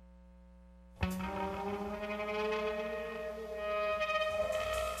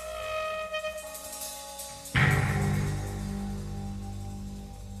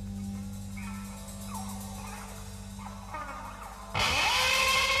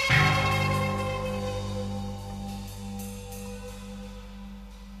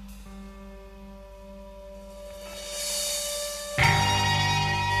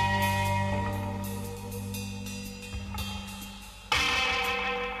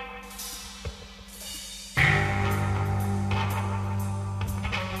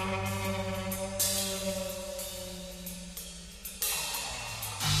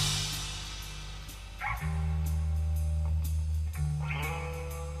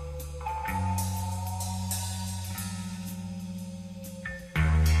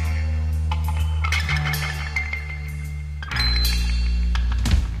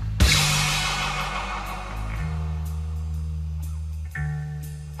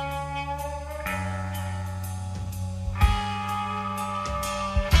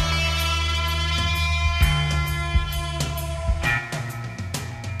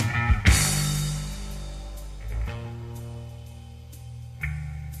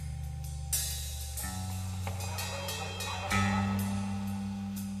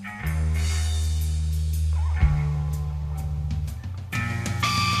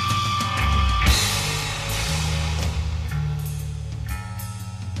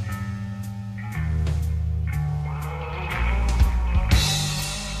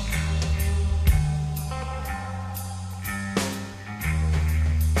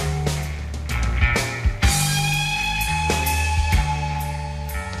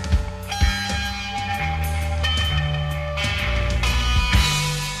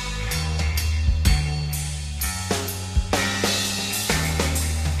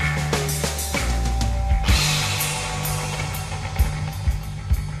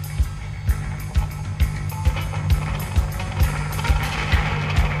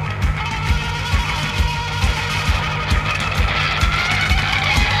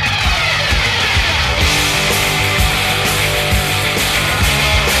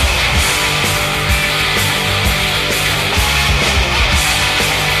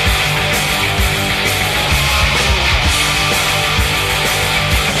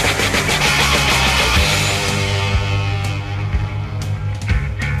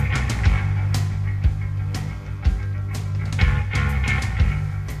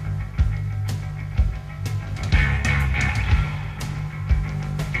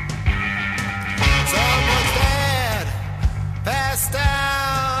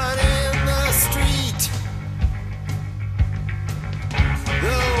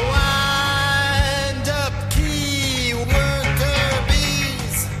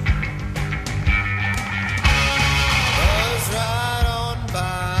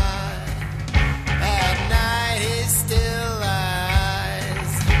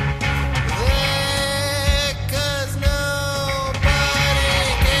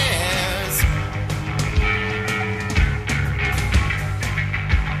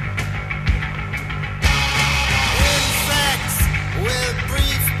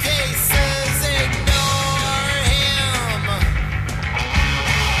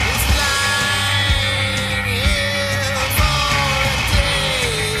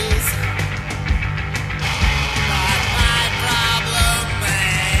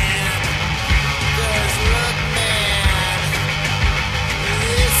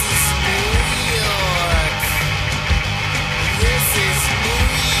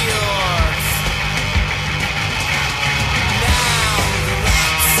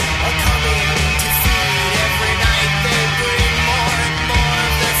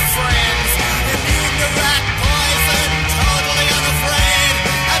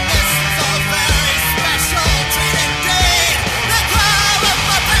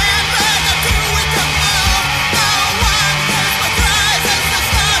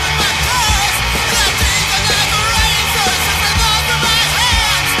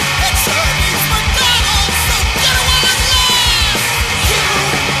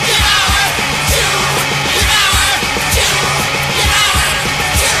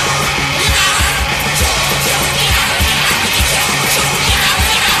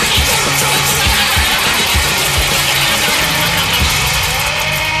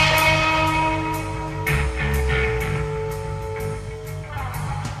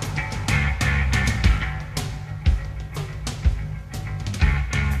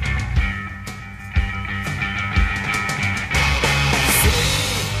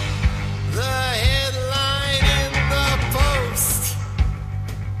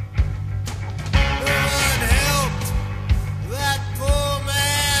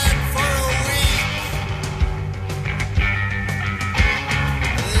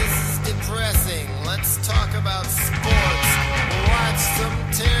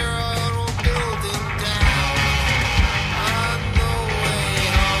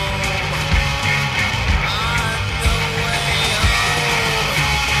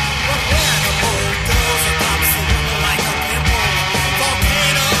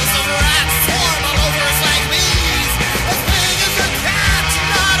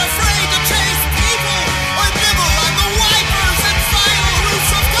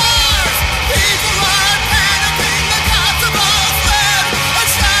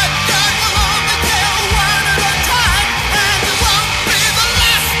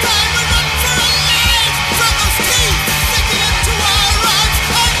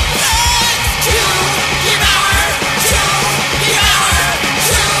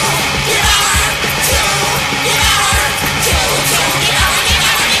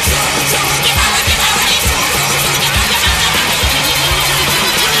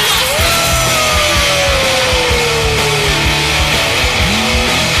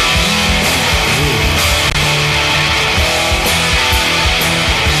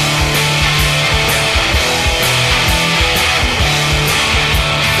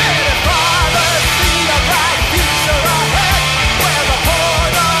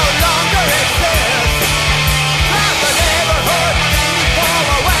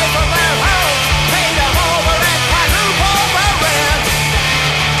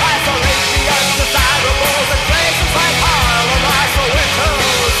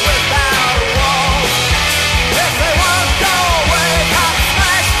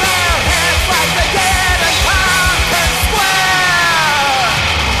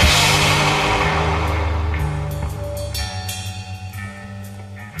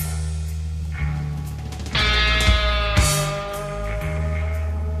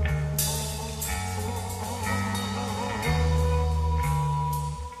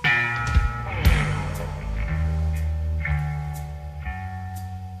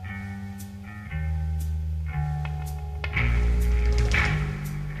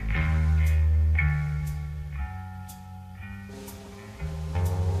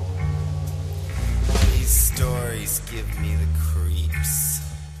 always give me the creeps.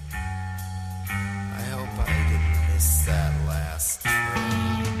 I hope I didn't miss that last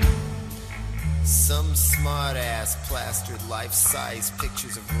train. Some smart-ass plastered life-size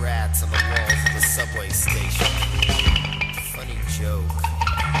pictures of rats on the walls of the subway station. Funny joke.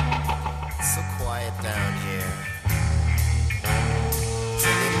 It's so quiet down here. It's a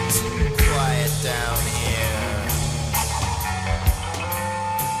little too quiet down here.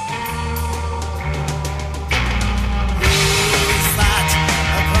 Who's that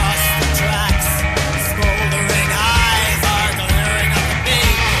across the tracks? Smoldering eyes are glaring up at me.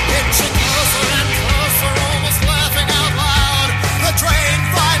 Inching closer and closer, almost laughing out loud. The train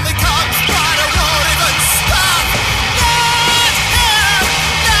finally comes, but it won't even stop. Not here,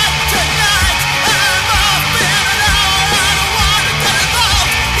 not tonight. I'm off in an hour. I don't want to get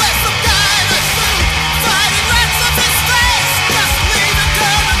involved with some guy in a suit fighting rats up his face. Just leave it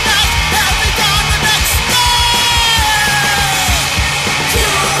till the night and be gone the next day. Give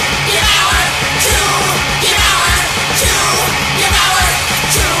hour, give hour, give hour, give hour, give hour,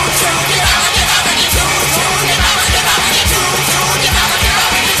 give hour, give hour, give hour, give hour, give hour, give hour,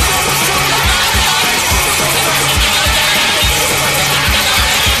 give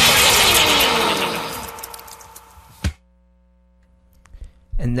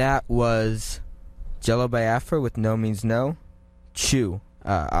And that was Jello Biafra with No Means No, Chew,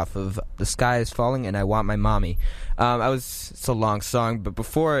 off of The Sky is Falling and I Want My Mommy. It's a long song, but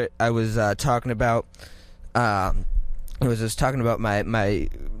before it, I was talking about, my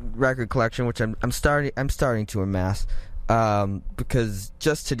record collection, which I'm starting to amass, because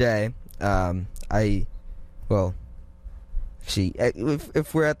just today, if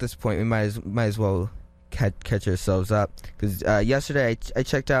we're at this point, we might as well catch ourselves up, because yesterday I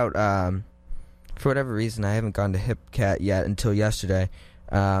checked out, for whatever reason I haven't gone to HipCat yet until yesterday,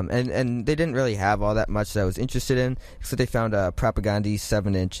 and they didn't really have all that much that I was interested in, except they found a Propagandhi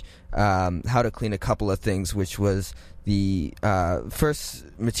 7-inch, How to Clean a Couple of Things, which was the first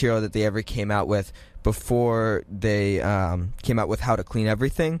material that they ever came out with before they came out with How to Clean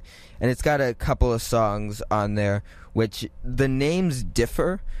Everything, and it's got a couple of songs on there which the names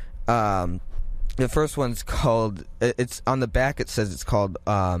differ. The first one's called, it's on the back, it says it's called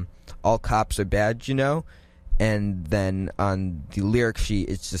All Cops Are Bad, you know, and then on the lyric sheet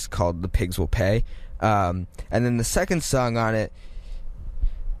it's just called The Pigs Will Pay, and then the second song on it,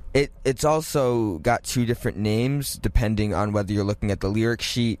 it's also got two different names depending on whether you're looking at the lyric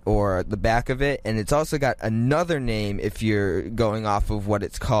sheet or the back of it, and it's also got another name if you're going off of what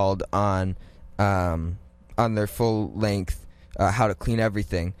it's called on their full length How to Clean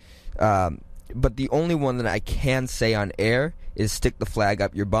Everything. But the only one that I can say on air is Stick the Flag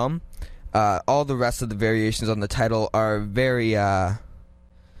Up Your Bum. All the rest of the variations on the title are very, what's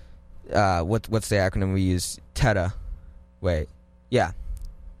the acronym we use? TEDA. Wait. Yeah.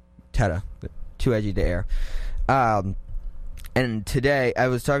 TEDA. Too edgy to air. And today, I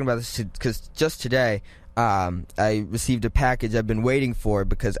was talking about this because just today, I received a package I've been waiting for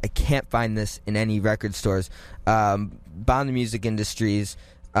because I can't find this in any record stores. Bond the Music Industries,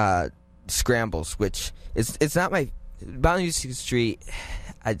 Scrambles, which it's not my Bond the Music Industry.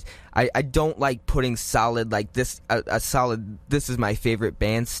 I don't like putting solid like this a solid this is my favorite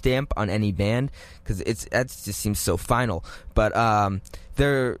band stamp on any band because that just seems so final. But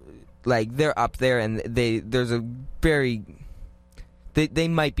they're up there, and they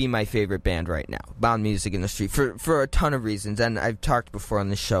might be my favorite band right now, Bond Music Industry, for a ton of reasons, and I've talked before on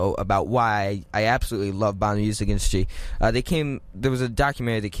the show about why I absolutely love Bond Music Industry. There was a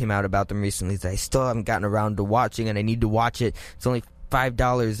documentary that came out about them recently that I still haven't gotten around to watching, and I need to watch it. It's only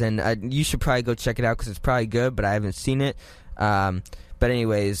 $5, and you should probably go check it out because it's probably good, but I haven't seen it. But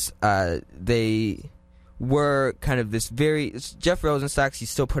anyways, they were kind of this Jeff Rosenstock, he's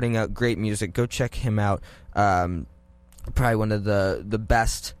still putting out great music. Go check him out. Probably one of the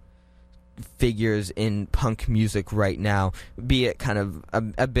best figures in punk music right now, be it kind of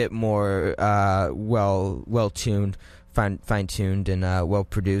a bit more well tuned, fine-tuned, and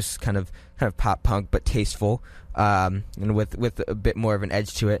well-produced, kind of pop punk, but tasteful, and with a bit more of an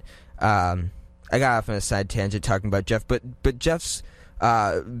edge to it. I got off on a side tangent talking about Jeff, but Jeff's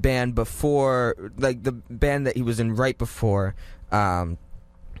band before, like the band that he was in right before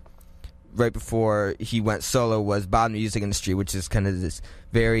he went solo, was Bond Music Industry, which is kind of this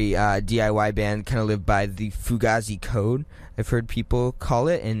very DIY band, kind of lived by the Fugazi Code, I've heard people call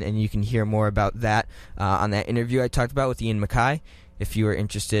it, and you can hear more about that on that interview I talked about with Ian Mackay. If you are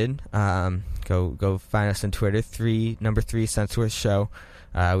interested, go find us on Twitter, 3 Senseworth Show.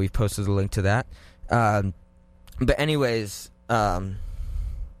 We've posted a link to that. But anyways, I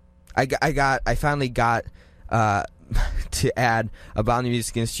finally got to add a Bomb the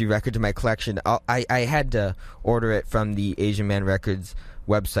Music Industry record to my collection. I had to order it from the Asian Man Records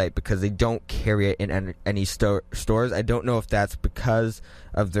website because they don't carry it in any stores. I don't know if that's because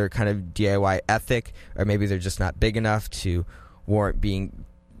of their kind of DIY ethic, or maybe they're just not big enough to warrant being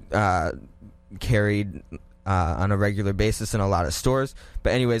carried on a regular basis in a lot of stores.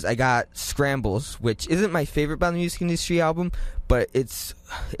 But anyways, I got Scrambles, which isn't my favorite Bomb the Music Industry album, but it's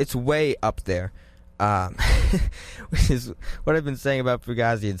way up there. Which is what I've been saying about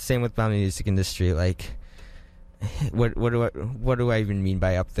Fugazi, and same with Bomb the Music Industry. Like, what do I even mean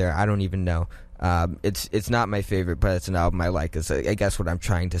by up there? I don't even know. It's not my favorite, but it's an album I like, is I guess what I'm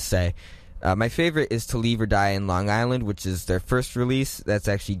trying to say. My favorite is To Leave or Die in Long Island, which is their first release. That's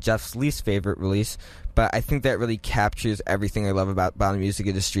actually Jeff's least favorite release, but I think that really captures everything I love about Bomb the Music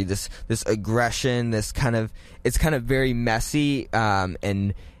Industry. This aggression, it's kind of very messy,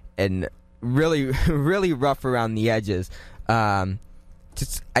 and really really rough around the edges.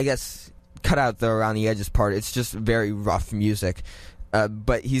 Just, I guess, cut out the around the edges part. It's just very rough music,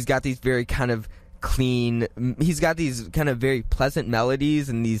 but he's got these very kind of clean, he's got these kind of very pleasant melodies,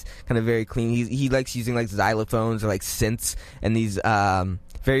 and these kind of very clean, he likes using like xylophones or like synths and these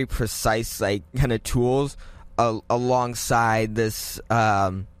very precise like kind of tools alongside this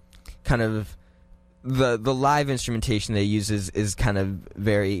kind of the live instrumentation they use is kind of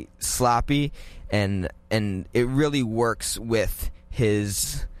very sloppy, and it really works with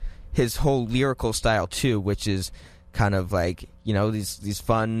his whole lyrical style too, which is kind of like, you know, these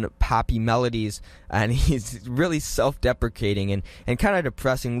fun poppy melodies, and he's really self-deprecating and kind of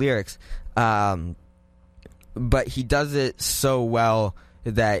depressing lyrics, but he does it so well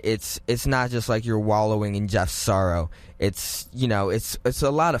that it's not just like you're wallowing in Jeff's sorrow. It's, you know, it's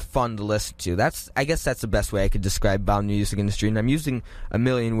a lot of fun to listen to. I guess that's the best way I could describe Bomb the Music Industry, and I'm using a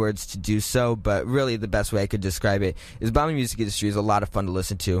million words to do so, but really the best way I could describe it is Bomb the Music Industry is a lot of fun to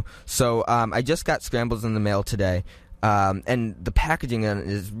listen to. So I just got Scrambles in the mail today, and the packaging on it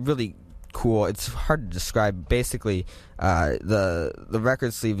is really cool. It's hard to describe. Basically, the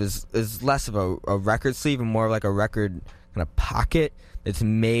record sleeve is less of a record sleeve and more like a record kind of pocket. It's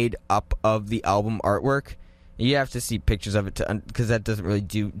made up of the album artwork. You have to see pictures of it because that doesn't really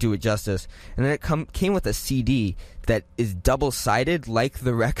do it justice. And then it came with a CD that is double-sided like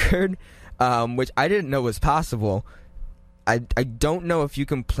the record, which I didn't know was possible. I don't know if you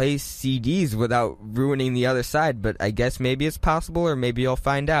can play CDs without ruining the other side, but I guess maybe it's possible, or maybe you'll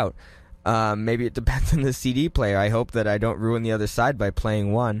find out. Maybe it depends on the CD player. I hope that I don't ruin the other side by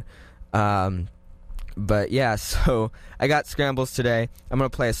playing one. But yeah, so I got Scrambles today. I'm gonna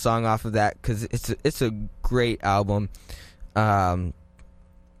play a song off of that because it's a great album.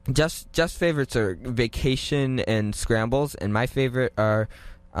 Just favorites are Vacation and Scrambles, and my favorites are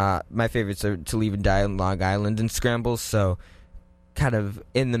To Leave and Die in Long Island and Scrambles. So kind of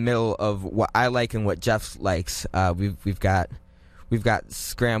in the middle of what I like and what Jeff likes. We've got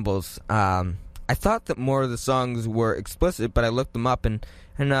Scrambles. I thought that more of the songs were explicit, but I looked them up, and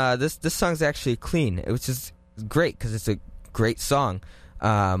this song's actually clean, which is great because it's a great song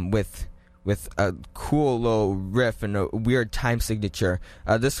with a cool little riff and a weird time signature.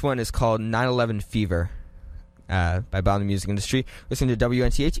 This one is called 9/11 Fever by Bomb the Music Industry. Listen to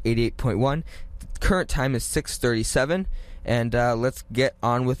WNTH 88.1. The current time is 6:37, and let's get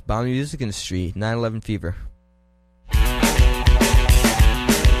on with Bomb the Music Industry. 9/11 Fever.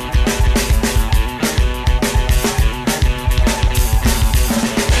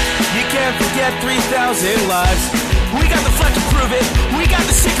 Forget 3,000 lives. We got the flex to prove it. We got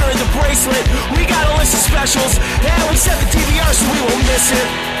the sticker and the bracelet. We got a list of specials, and we set the DVR so we won't miss it.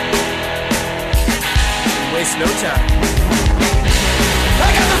 Waste no time. I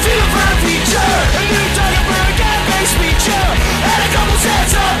got the feeling for a feature, a new Duggan Bird gas-based feature, and a couple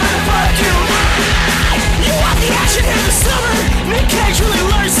sets up in the vacuum. You want the action in the summer? Nick Cage really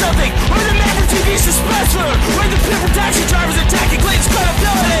learned something. Where the man from TV's dispenser, where the pimp from taxi drivers attacking Clayton's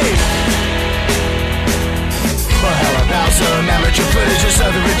credibility. Well, how about some amateur footage of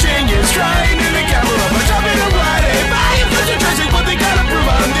Southern Virginians crying in the camera by jumping and riding by infiltration, but they gotta prove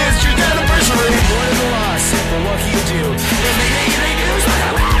on this year's anniversary. What is a loss? But what can you do? If they make news like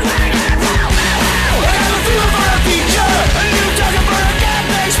a rat, I got the feeling for a feature, a new Duggan Bird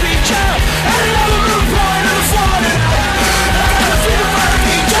gas-based feature, and another moon point in the floor tonight. I got the feeling for a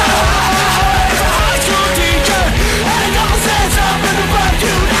feature, a high school teacher,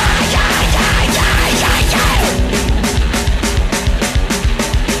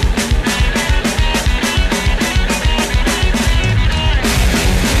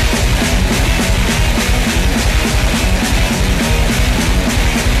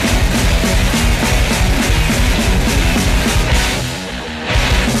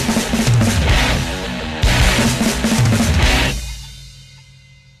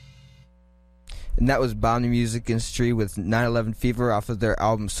 that was Bomb the Music Industry with 9/11 Fever off of their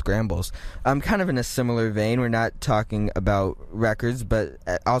album Scrambles. Kind of in a similar vein. We're not talking about records, but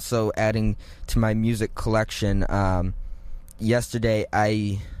also adding to my music collection. Yesterday,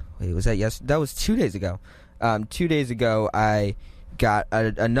 that was 2 days ago. 2 days ago, I got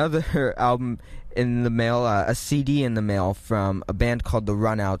another album in the mail, a CD in the mail from a band called The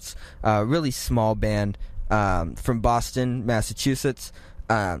Runouts, a really small band from Boston, Massachusetts.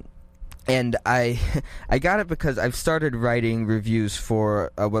 And I got it because I've started writing reviews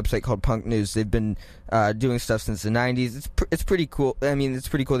for a website called Punk News. They've been doing stuff since the 90s. It's pretty cool. I mean, it's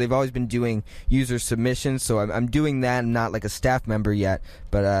pretty cool. They've always been doing user submissions, so I'm doing that. I'm not like a staff member yet,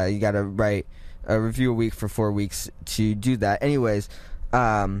 but you got to write a review a week for 4 weeks to do that. Anyways,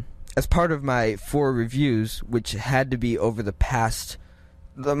 as part of my 4 reviews, which had to be over the past...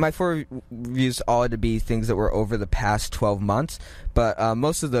 My 4 reviews all had to be things that were over the past 12 months, but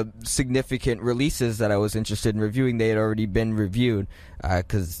most of the significant releases that I was interested in reviewing, they had already been reviewed,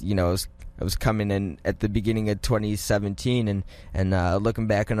 because, I was coming in at the beginning of 2017, and looking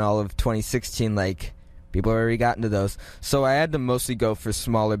back on all of 2016, like, people already got into those. So I had to mostly go for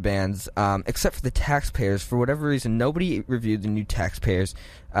smaller bands, except for the Taxpayers. For whatever reason, nobody reviewed the new Taxpayers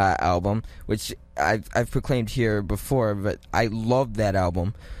album, which I've proclaimed here before, but I loved that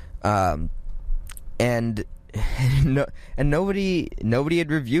album. And nobody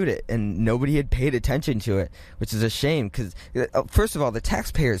had reviewed it, and nobody had paid attention to it, which is a shame, because first of all, the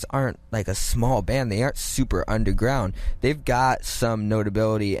Taxpayers aren't like a small band. They aren't super underground. They've got some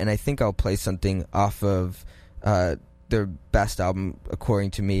notability, and I think I'll play something off of their best album,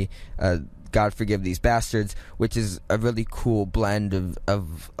 according to me, God Forgive These Bastards, which is a really cool blend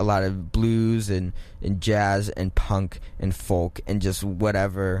of a lot of blues and jazz and punk and folk and just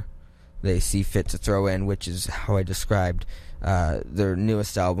whatever they see fit to throw in, which is how I described their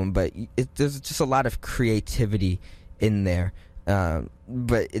newest album. But there's just a lot of creativity in there,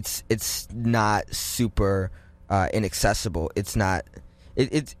 but it's not super inaccessible. It's not.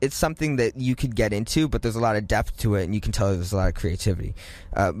 It's something that you could get into, but there's a lot of depth to it, and you can tell there's a lot of creativity.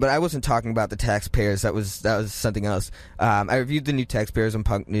 But I wasn't talking about the Taxpayers. That was something else. I reviewed the new Taxpayers on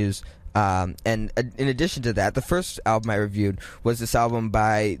Punk News. And in addition to that, the first album I reviewed was this album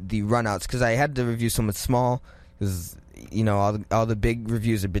by the Runouts, because I had to review someone small, because all the big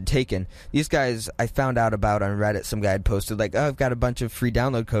reviews had been taken. These guys I found out about on Reddit. Some guy had posted like, "Oh, I've got a bunch of free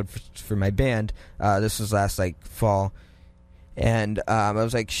download code for my band." This was last fall, and I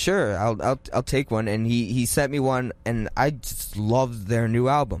was like, "Sure, I'll take one." And he sent me one, and I just loved their new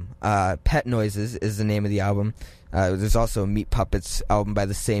album. Pet Noises is the name of the album. There's also a Meat Puppets album by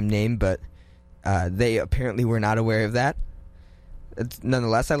the same name, but they apparently were not aware of that.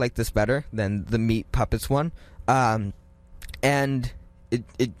 Nonetheless, I like this better than the Meat Puppets one. And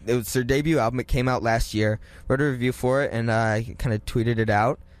it was their debut album. It came out last year. Wrote a review for it, and I kind of tweeted it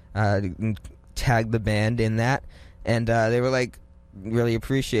out, and tagged the band in that. And they were like really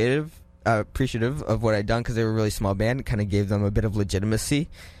appreciative of what I'd done, because they were a really small band. It kind of gave them a bit of legitimacy.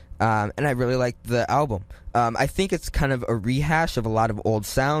 And I really liked the album. I think it's kind of a rehash of a lot of old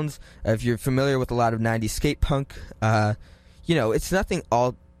sounds. If you're familiar with a lot of 90s skate punk, it's nothing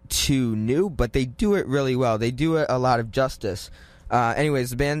all too new, but they do it really well. They do it a lot of justice.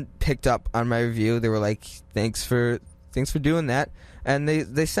 Anyways, the band picked up on my review. They were like, thanks for doing that. And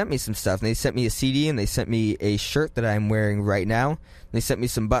they sent me some stuff. And they sent me a CD, and they sent me a shirt that I'm wearing right now. They sent me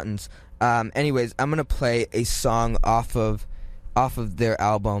some buttons. Anyways, I'm going to play a song off of their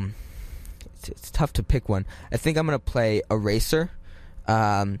album. It's tough to pick one. I think I'm going to play Eraser.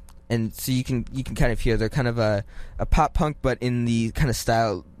 And so you can kind of hear they're kind of a pop punk, but in the kind of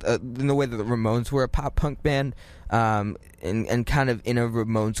style, in the way that the Ramones were a pop punk band, and kind of in a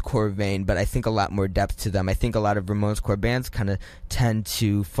Ramones core vein, but I think a lot more depth to them. I think a lot of Ramones core bands kind of tend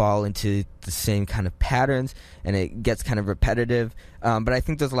to fall into the same kind of patterns, and it gets kind of repetitive. But I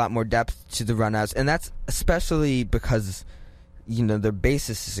think there's a lot more depth to the Runouts, and that's especially because their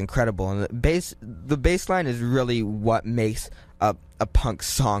bassist is incredible, and the bass line is really what makes a punk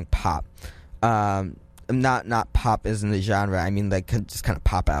song pop. Not pop as in the genre. I mean, like, just kind of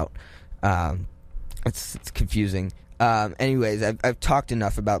pop out. It's confusing. Anyways, I've talked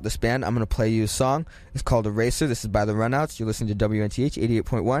enough about this band. I'm going to play you a song. It's called Eraser. This is by the Runouts. You're listening to WNTH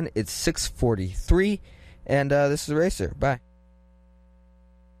 88.1. It's 6:43, and this is Eraser. Bye.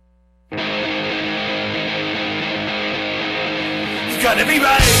 You gotta be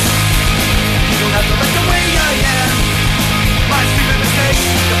right. You don't have to like the way I am. My stupid mistakes,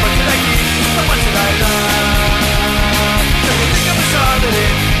 the ones that I keep, the ones that I love. Don't you think I'm a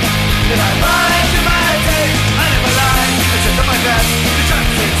charlatan? That I lied to my day. I never lied, I took on my best to try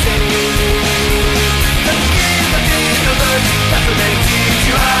to succeed.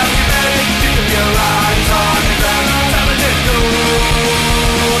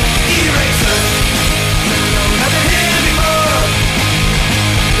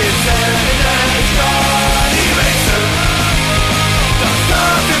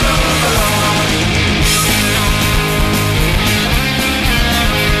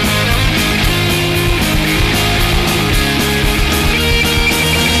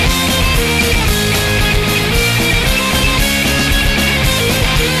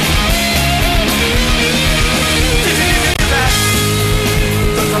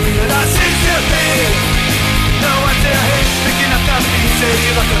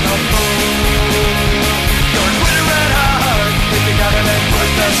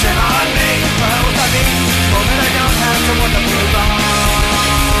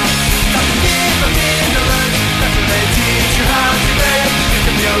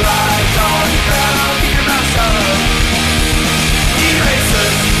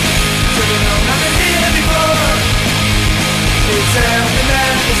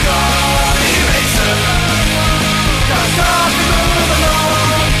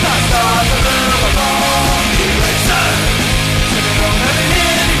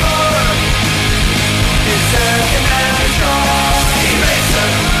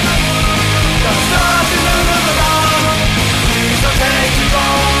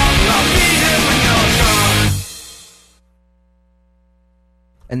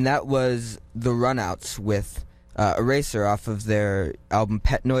 and that was the Runouts with Eraser off of their album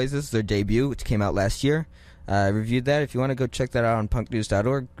Pet Noises, their debut, which came out last year. I reviewed that. If you want to go check that out on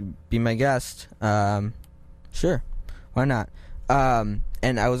punknews.org, be my guest. Sure, why not?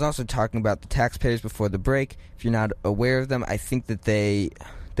 And I was also talking about the Taxpayers before the break. If you're not aware of them, I think that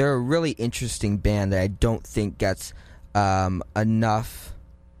they're a really interesting band that I don't think gets enough.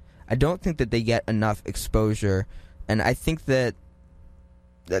 I don't think that they get enough exposure, and I think that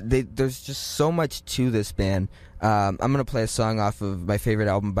there's just so much to this band. I'm gonna play a song off of my favorite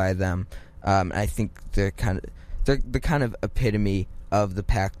album by them. I think they're the kind of epitome of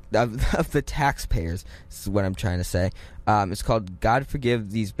the of the Taxpayers. This is what I'm trying to say. It's called "God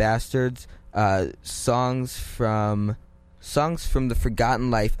Forgive These Bastards." Songs from the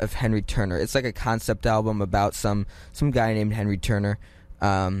Forgotten Life of Henry Turner. It's like a concept album about some guy named Henry Turner.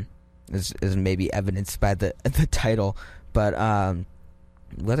 Is maybe evidenced by the title, but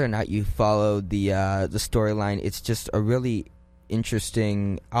whether or not you follow the storyline, it's just a really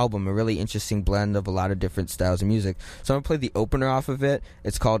interesting album, a really interesting blend of a lot of different styles of music. So I'm gonna play the opener off of it.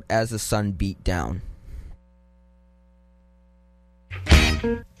 It's called "As the Sun Beat Down."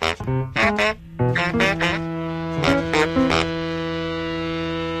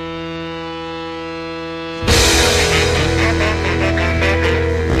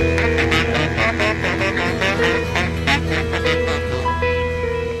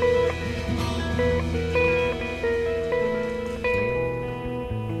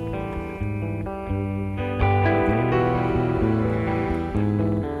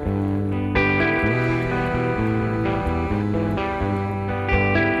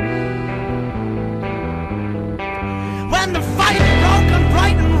 When the fight broke on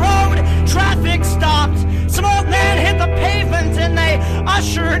Brighton Road, traffic stopped. Some old man hit the pavement and they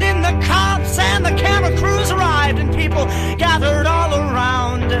ushered in the cops, and the camera crews arrived and people gathered all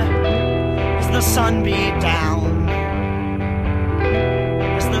around as the sun beat down.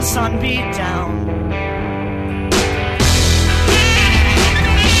 As the sun beat down.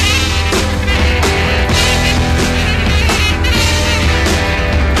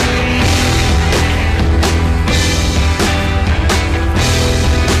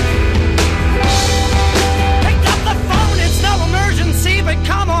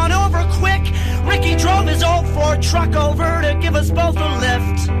 Drove his old Ford truck over to give us both a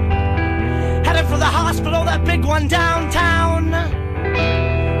lift. Headed for the hospital, that big one downtown,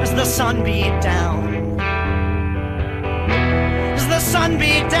 as the sun beat down. As the sun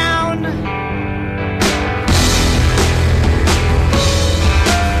beat down.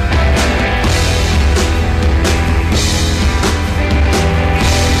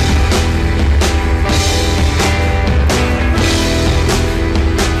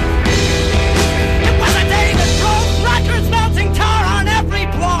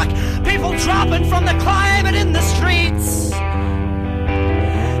 Dropping from the climate in the streets.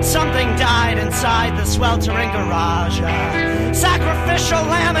 Something died inside the sweltering garage. A sacrificial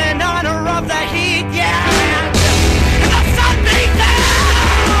lamb in honor of the heat, yeah. And the sun beat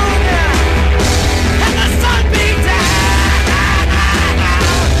down. And the sun beat down.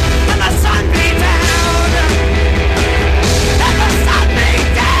 And the sun beat down. And the sun beat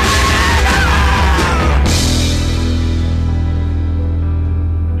down.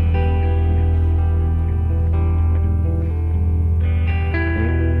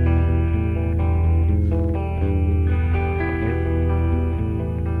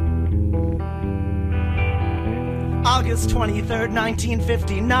 August 23rd,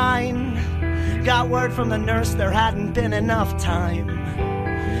 1959. Got word from the nurse there hadn't been enough time.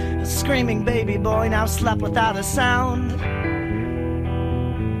 A screaming baby boy now slept without a sound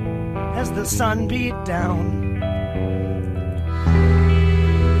as the sun beat down.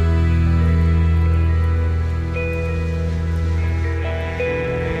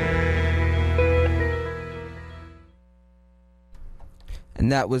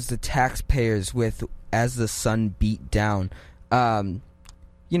 And that was the Taxpayers with "As the Sun Beat Down."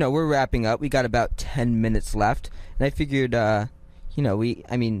 We're wrapping up. We got about 10 minutes left, and I figured,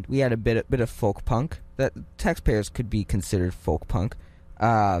 we had a bit of folk punk. That Taxpayers could be considered folk punk,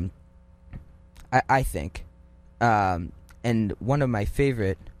 I think. And one of my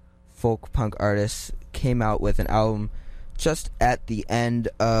favorite folk punk artists came out with an album just at the end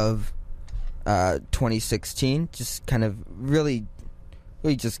of 2016. Just kind of really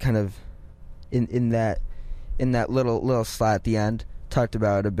just kind of in that little slot at the end. Talked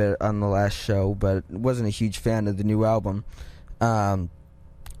about it a bit on the last show, but wasn't a huge fan of the new album. It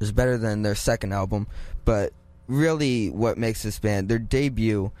was better than their second album, but really what makes this band, their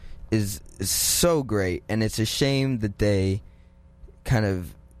debut is so great, and it's a shame that they kind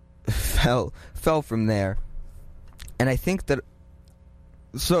of fell from there. And I think that...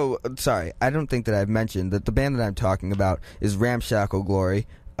 So, sorry, I don't think that I've mentioned that the band that I'm talking about is Ramshackle Glory,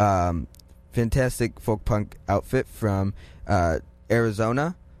 fantastic folk punk outfit from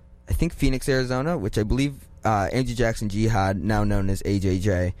Arizona, I think Phoenix, Arizona, which I believe Andrew Jackson Jihad, now known as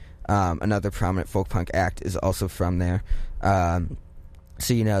AJJ, another prominent folk punk act, is also from there.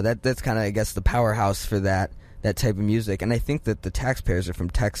 So, you know, that's kind of, I guess, the powerhouse for that type of music. And I think that the Taxpayers are from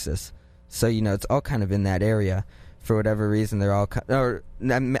Texas. So, you know, it's all kind of in that area. For whatever reason, they're all... Or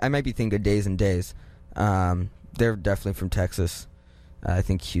I might be thinking of Days and Days. They're definitely from Texas. I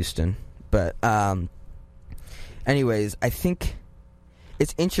think Houston. But, anyways, I think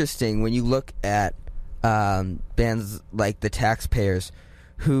it's interesting when you look at bands like the Taxpayers,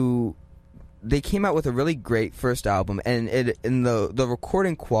 who... They came out with a really great first album, and the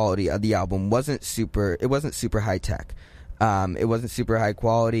recording quality of the album wasn't super high tech. It wasn't super high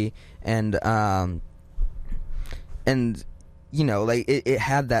quality, and you know, like it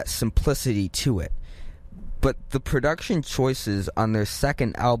had that simplicity to it. But the production choices on their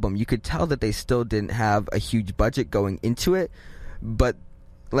second album, you could tell that they still didn't have a huge budget going into it, but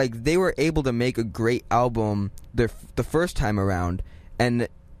like they were able to make a great album the first time around, and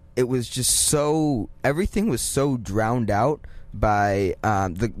it was just so... Everything was so drowned out by...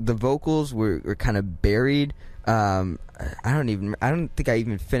 the vocals were kind of buried. I don't think I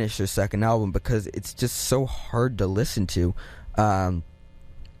even finished their second album because it's just so hard to listen to.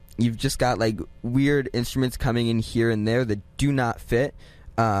 You've just got, like, weird instruments coming in here and there that do not fit.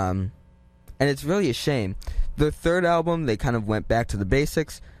 And it's really a shame. Their third album, they kind of went back to the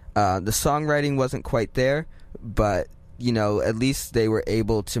basics. The songwriting wasn't quite there, but... You know, at least they were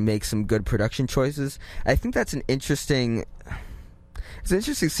able to make some good production choices. I think that's an interesting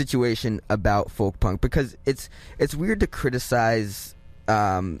situation about folk punk, because it's weird to criticize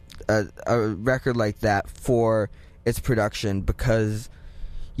a record like that for its production, because,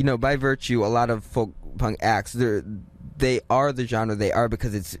 you know, by virtue, a lot of folk punk acts, they are the genre they are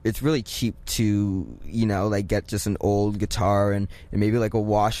because it's really cheap to, you know, like get just an old guitar and maybe like a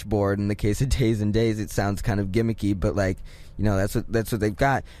washboard. In the case of Days and Days, it sounds kind of gimmicky, but like, you know, that's what they've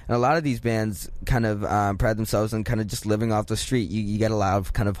got. And a lot of these bands kind of pride themselves on kind of just living off the street. You get a lot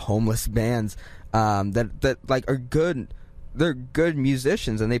of kind of homeless bands that like are good. They're good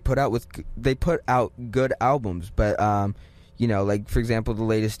musicians, and they put out good albums, but you know, like, for example, the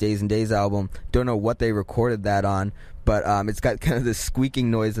latest Days and Days album, don't know what they recorded that on, but it's got kind of this squeaking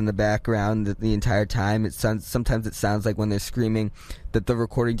noise in the background the entire time. Sometimes it sounds like when they're screaming that the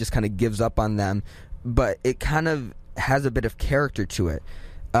recording just kind of gives up on them, but it kind of has a bit of character to it.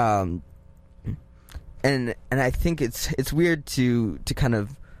 And I think it's weird to kind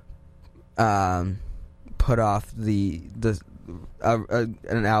of put off an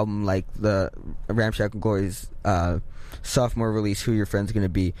album like the Ramshackle Glory's sophomore release, Who Your Friend's Gonna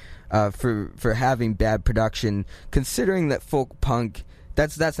Be, for having bad production, considering that folk punk,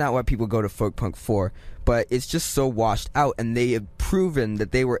 that's not what people go to folk punk for, but it's just so washed out, and they have proven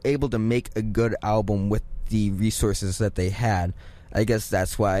that they were able to make a good album with the resources that they had. I guess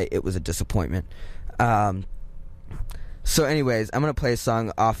that's why it was a disappointment. So anyways, I'm gonna play a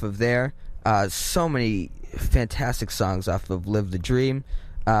song off of there. So many fantastic songs off of Live the Dream.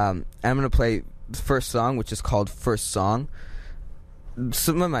 I'm gonna play the first song, which is called First Song.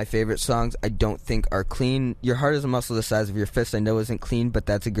 Some of my favorite songs I don't think are clean. Your Heart is a Muscle the Size of Your Fist I know isn't clean, but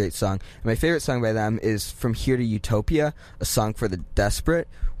that's a great song. And my favorite song by them is From Here to Utopia, a song for the desperate,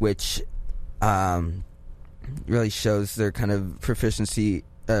 which really shows their kind of proficiency,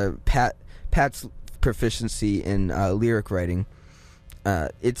 Pat's proficiency in lyric writing.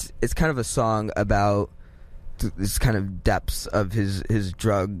 It's kind of a song about this kind of depths of his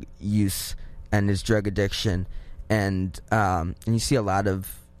drug use and his drug addiction, and you see a lot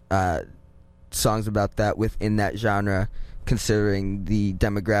of songs about that within that genre, considering the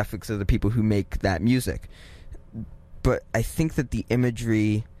demographics of the people who make that music. But I think that the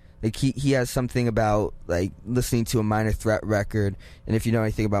imagery, like he has something about like listening to a Minor Threat record, and if you know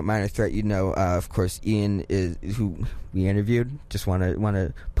anything about Minor Threat, you know, of course, Ian is who we interviewed. Just want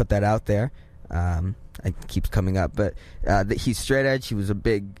to put that out there. It keeps coming up, but he's straight edge. He was a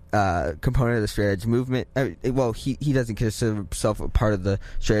big component of the straight edge movement. He doesn't consider himself a part of the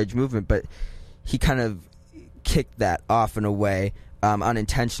straight edge movement, but he kind of kicked that off in a way,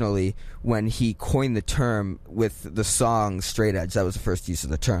 unintentionally, when he coined the term with the song straight edge. That was the first use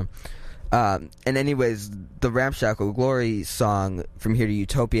of the term. And anyways, the Ramshackle Glory song From Here to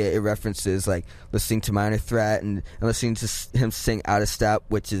Utopia, it references like listening to Minor Threat and listening to him sing Out of Step,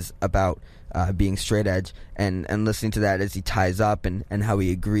 which is about being straight edge, and listening to that as he ties up and how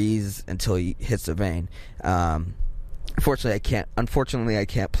he agrees until he hits the vein. Unfortunately, I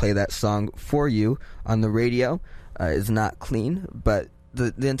can't play that song for you on the radio. It's not clean, but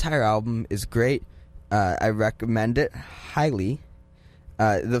the entire album is great. I recommend it highly.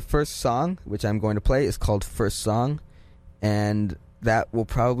 The first song, which I'm going to play, is called First Song, and that will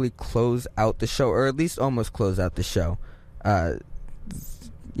probably close out the show, or at least almost close out the show.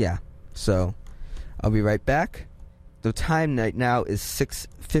 Yeah, so I'll be right back. The time right now is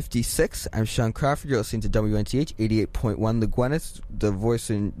 6:56. I'm Sean Crawford. You're listening to WNTH 88.1 The Gwyneth, the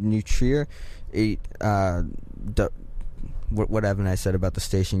voice in New Trier. What haven't I said about the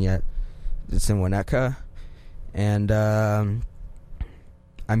station yet? It's in Winnetka. And I'm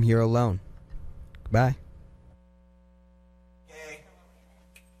here alone. Goodbye. Hey.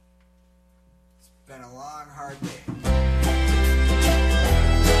 It's been a long, hard day.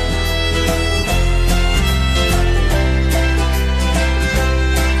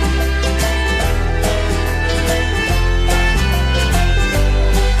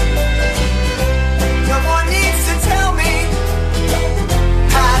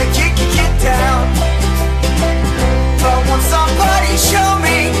 Somebody show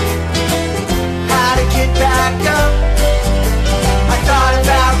me how to get back up. I thought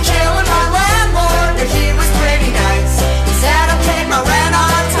about killing my landlord, but he was pretty nice. He said I paid my rent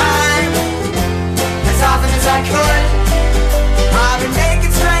on time, as often as I could. I've been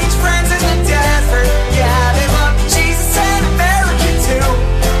making strange friends in the desert. Yeah, they love Jesus and America too.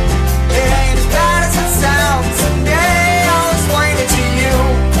 It ain't as bad as it sounds. Someday I'll explain it to you.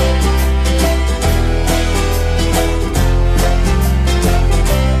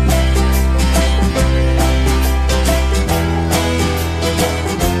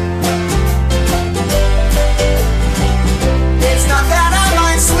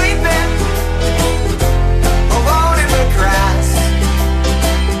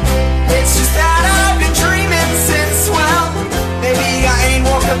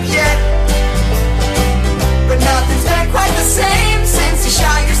 Yet, but nothing's been quite the same since you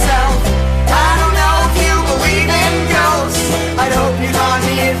shot yourself. I don't know if you believe in ghosts. I'd hope you'd haunt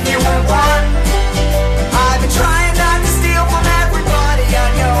me if you were one. I've been trying not to steal from everybody I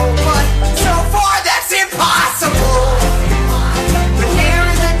know, but so far that's impossible. But here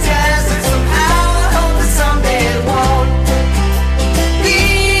in the desert, somehow I hope that someday it won't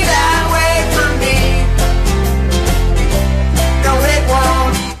be that way for me. No, it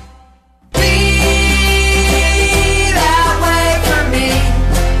won't.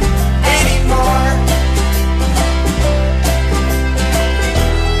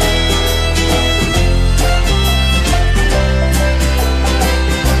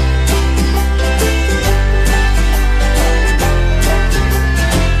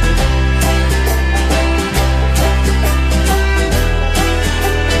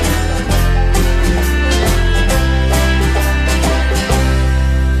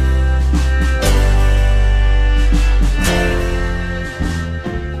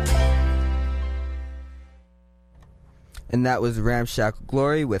 And that was Ramshackle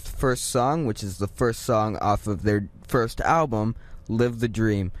Glory with First Song, which is the first song off of their first album, Live the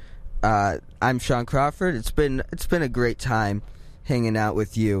Dream. I'm Sean Crawford. It's been a great time hanging out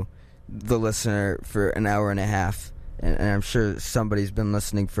with you, the listener, for an hour and a half. And I'm sure somebody's been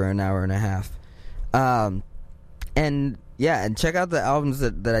listening for an hour and a half. And check out the albums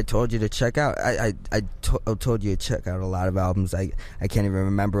that I told you to check out. I told you to check out a lot of albums. I can't even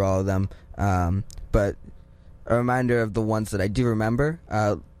remember all of them. But a reminder of the ones that I do remember.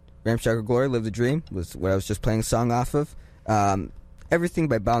 Ramshackle Glory, Live the Dream, was what I was just playing a song off of. Everything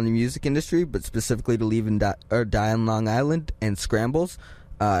by Bound the Music Industry, but specifically To Leave and Die on Long Island, and Scrambles.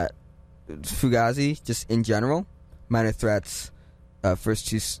 Fugazi, just in general. Minor Threats, first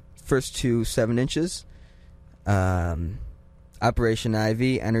two 7 inches. Operation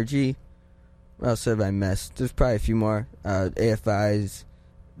Ivy, Energy. What else have I missed? There's probably a few more. AFI's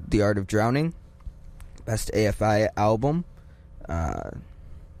The Art of Drowning. Best AFI album. That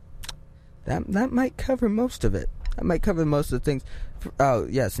might cover most of it. That might cover most of the things. Oh,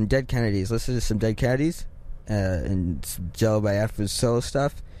 yeah, some Dead Kennedys. Listen to some Dead Kennedys. And some Jello Biafra's solo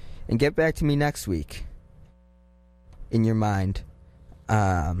stuff. And get back to me next week. In your mind.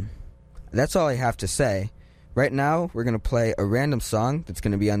 That's all I have to say. Right now, we're going to play a random song that's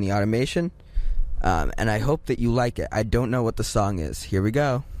going to be on the automation. And I hope that you like it. I don't know what the song is. Here we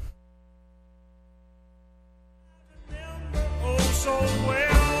go.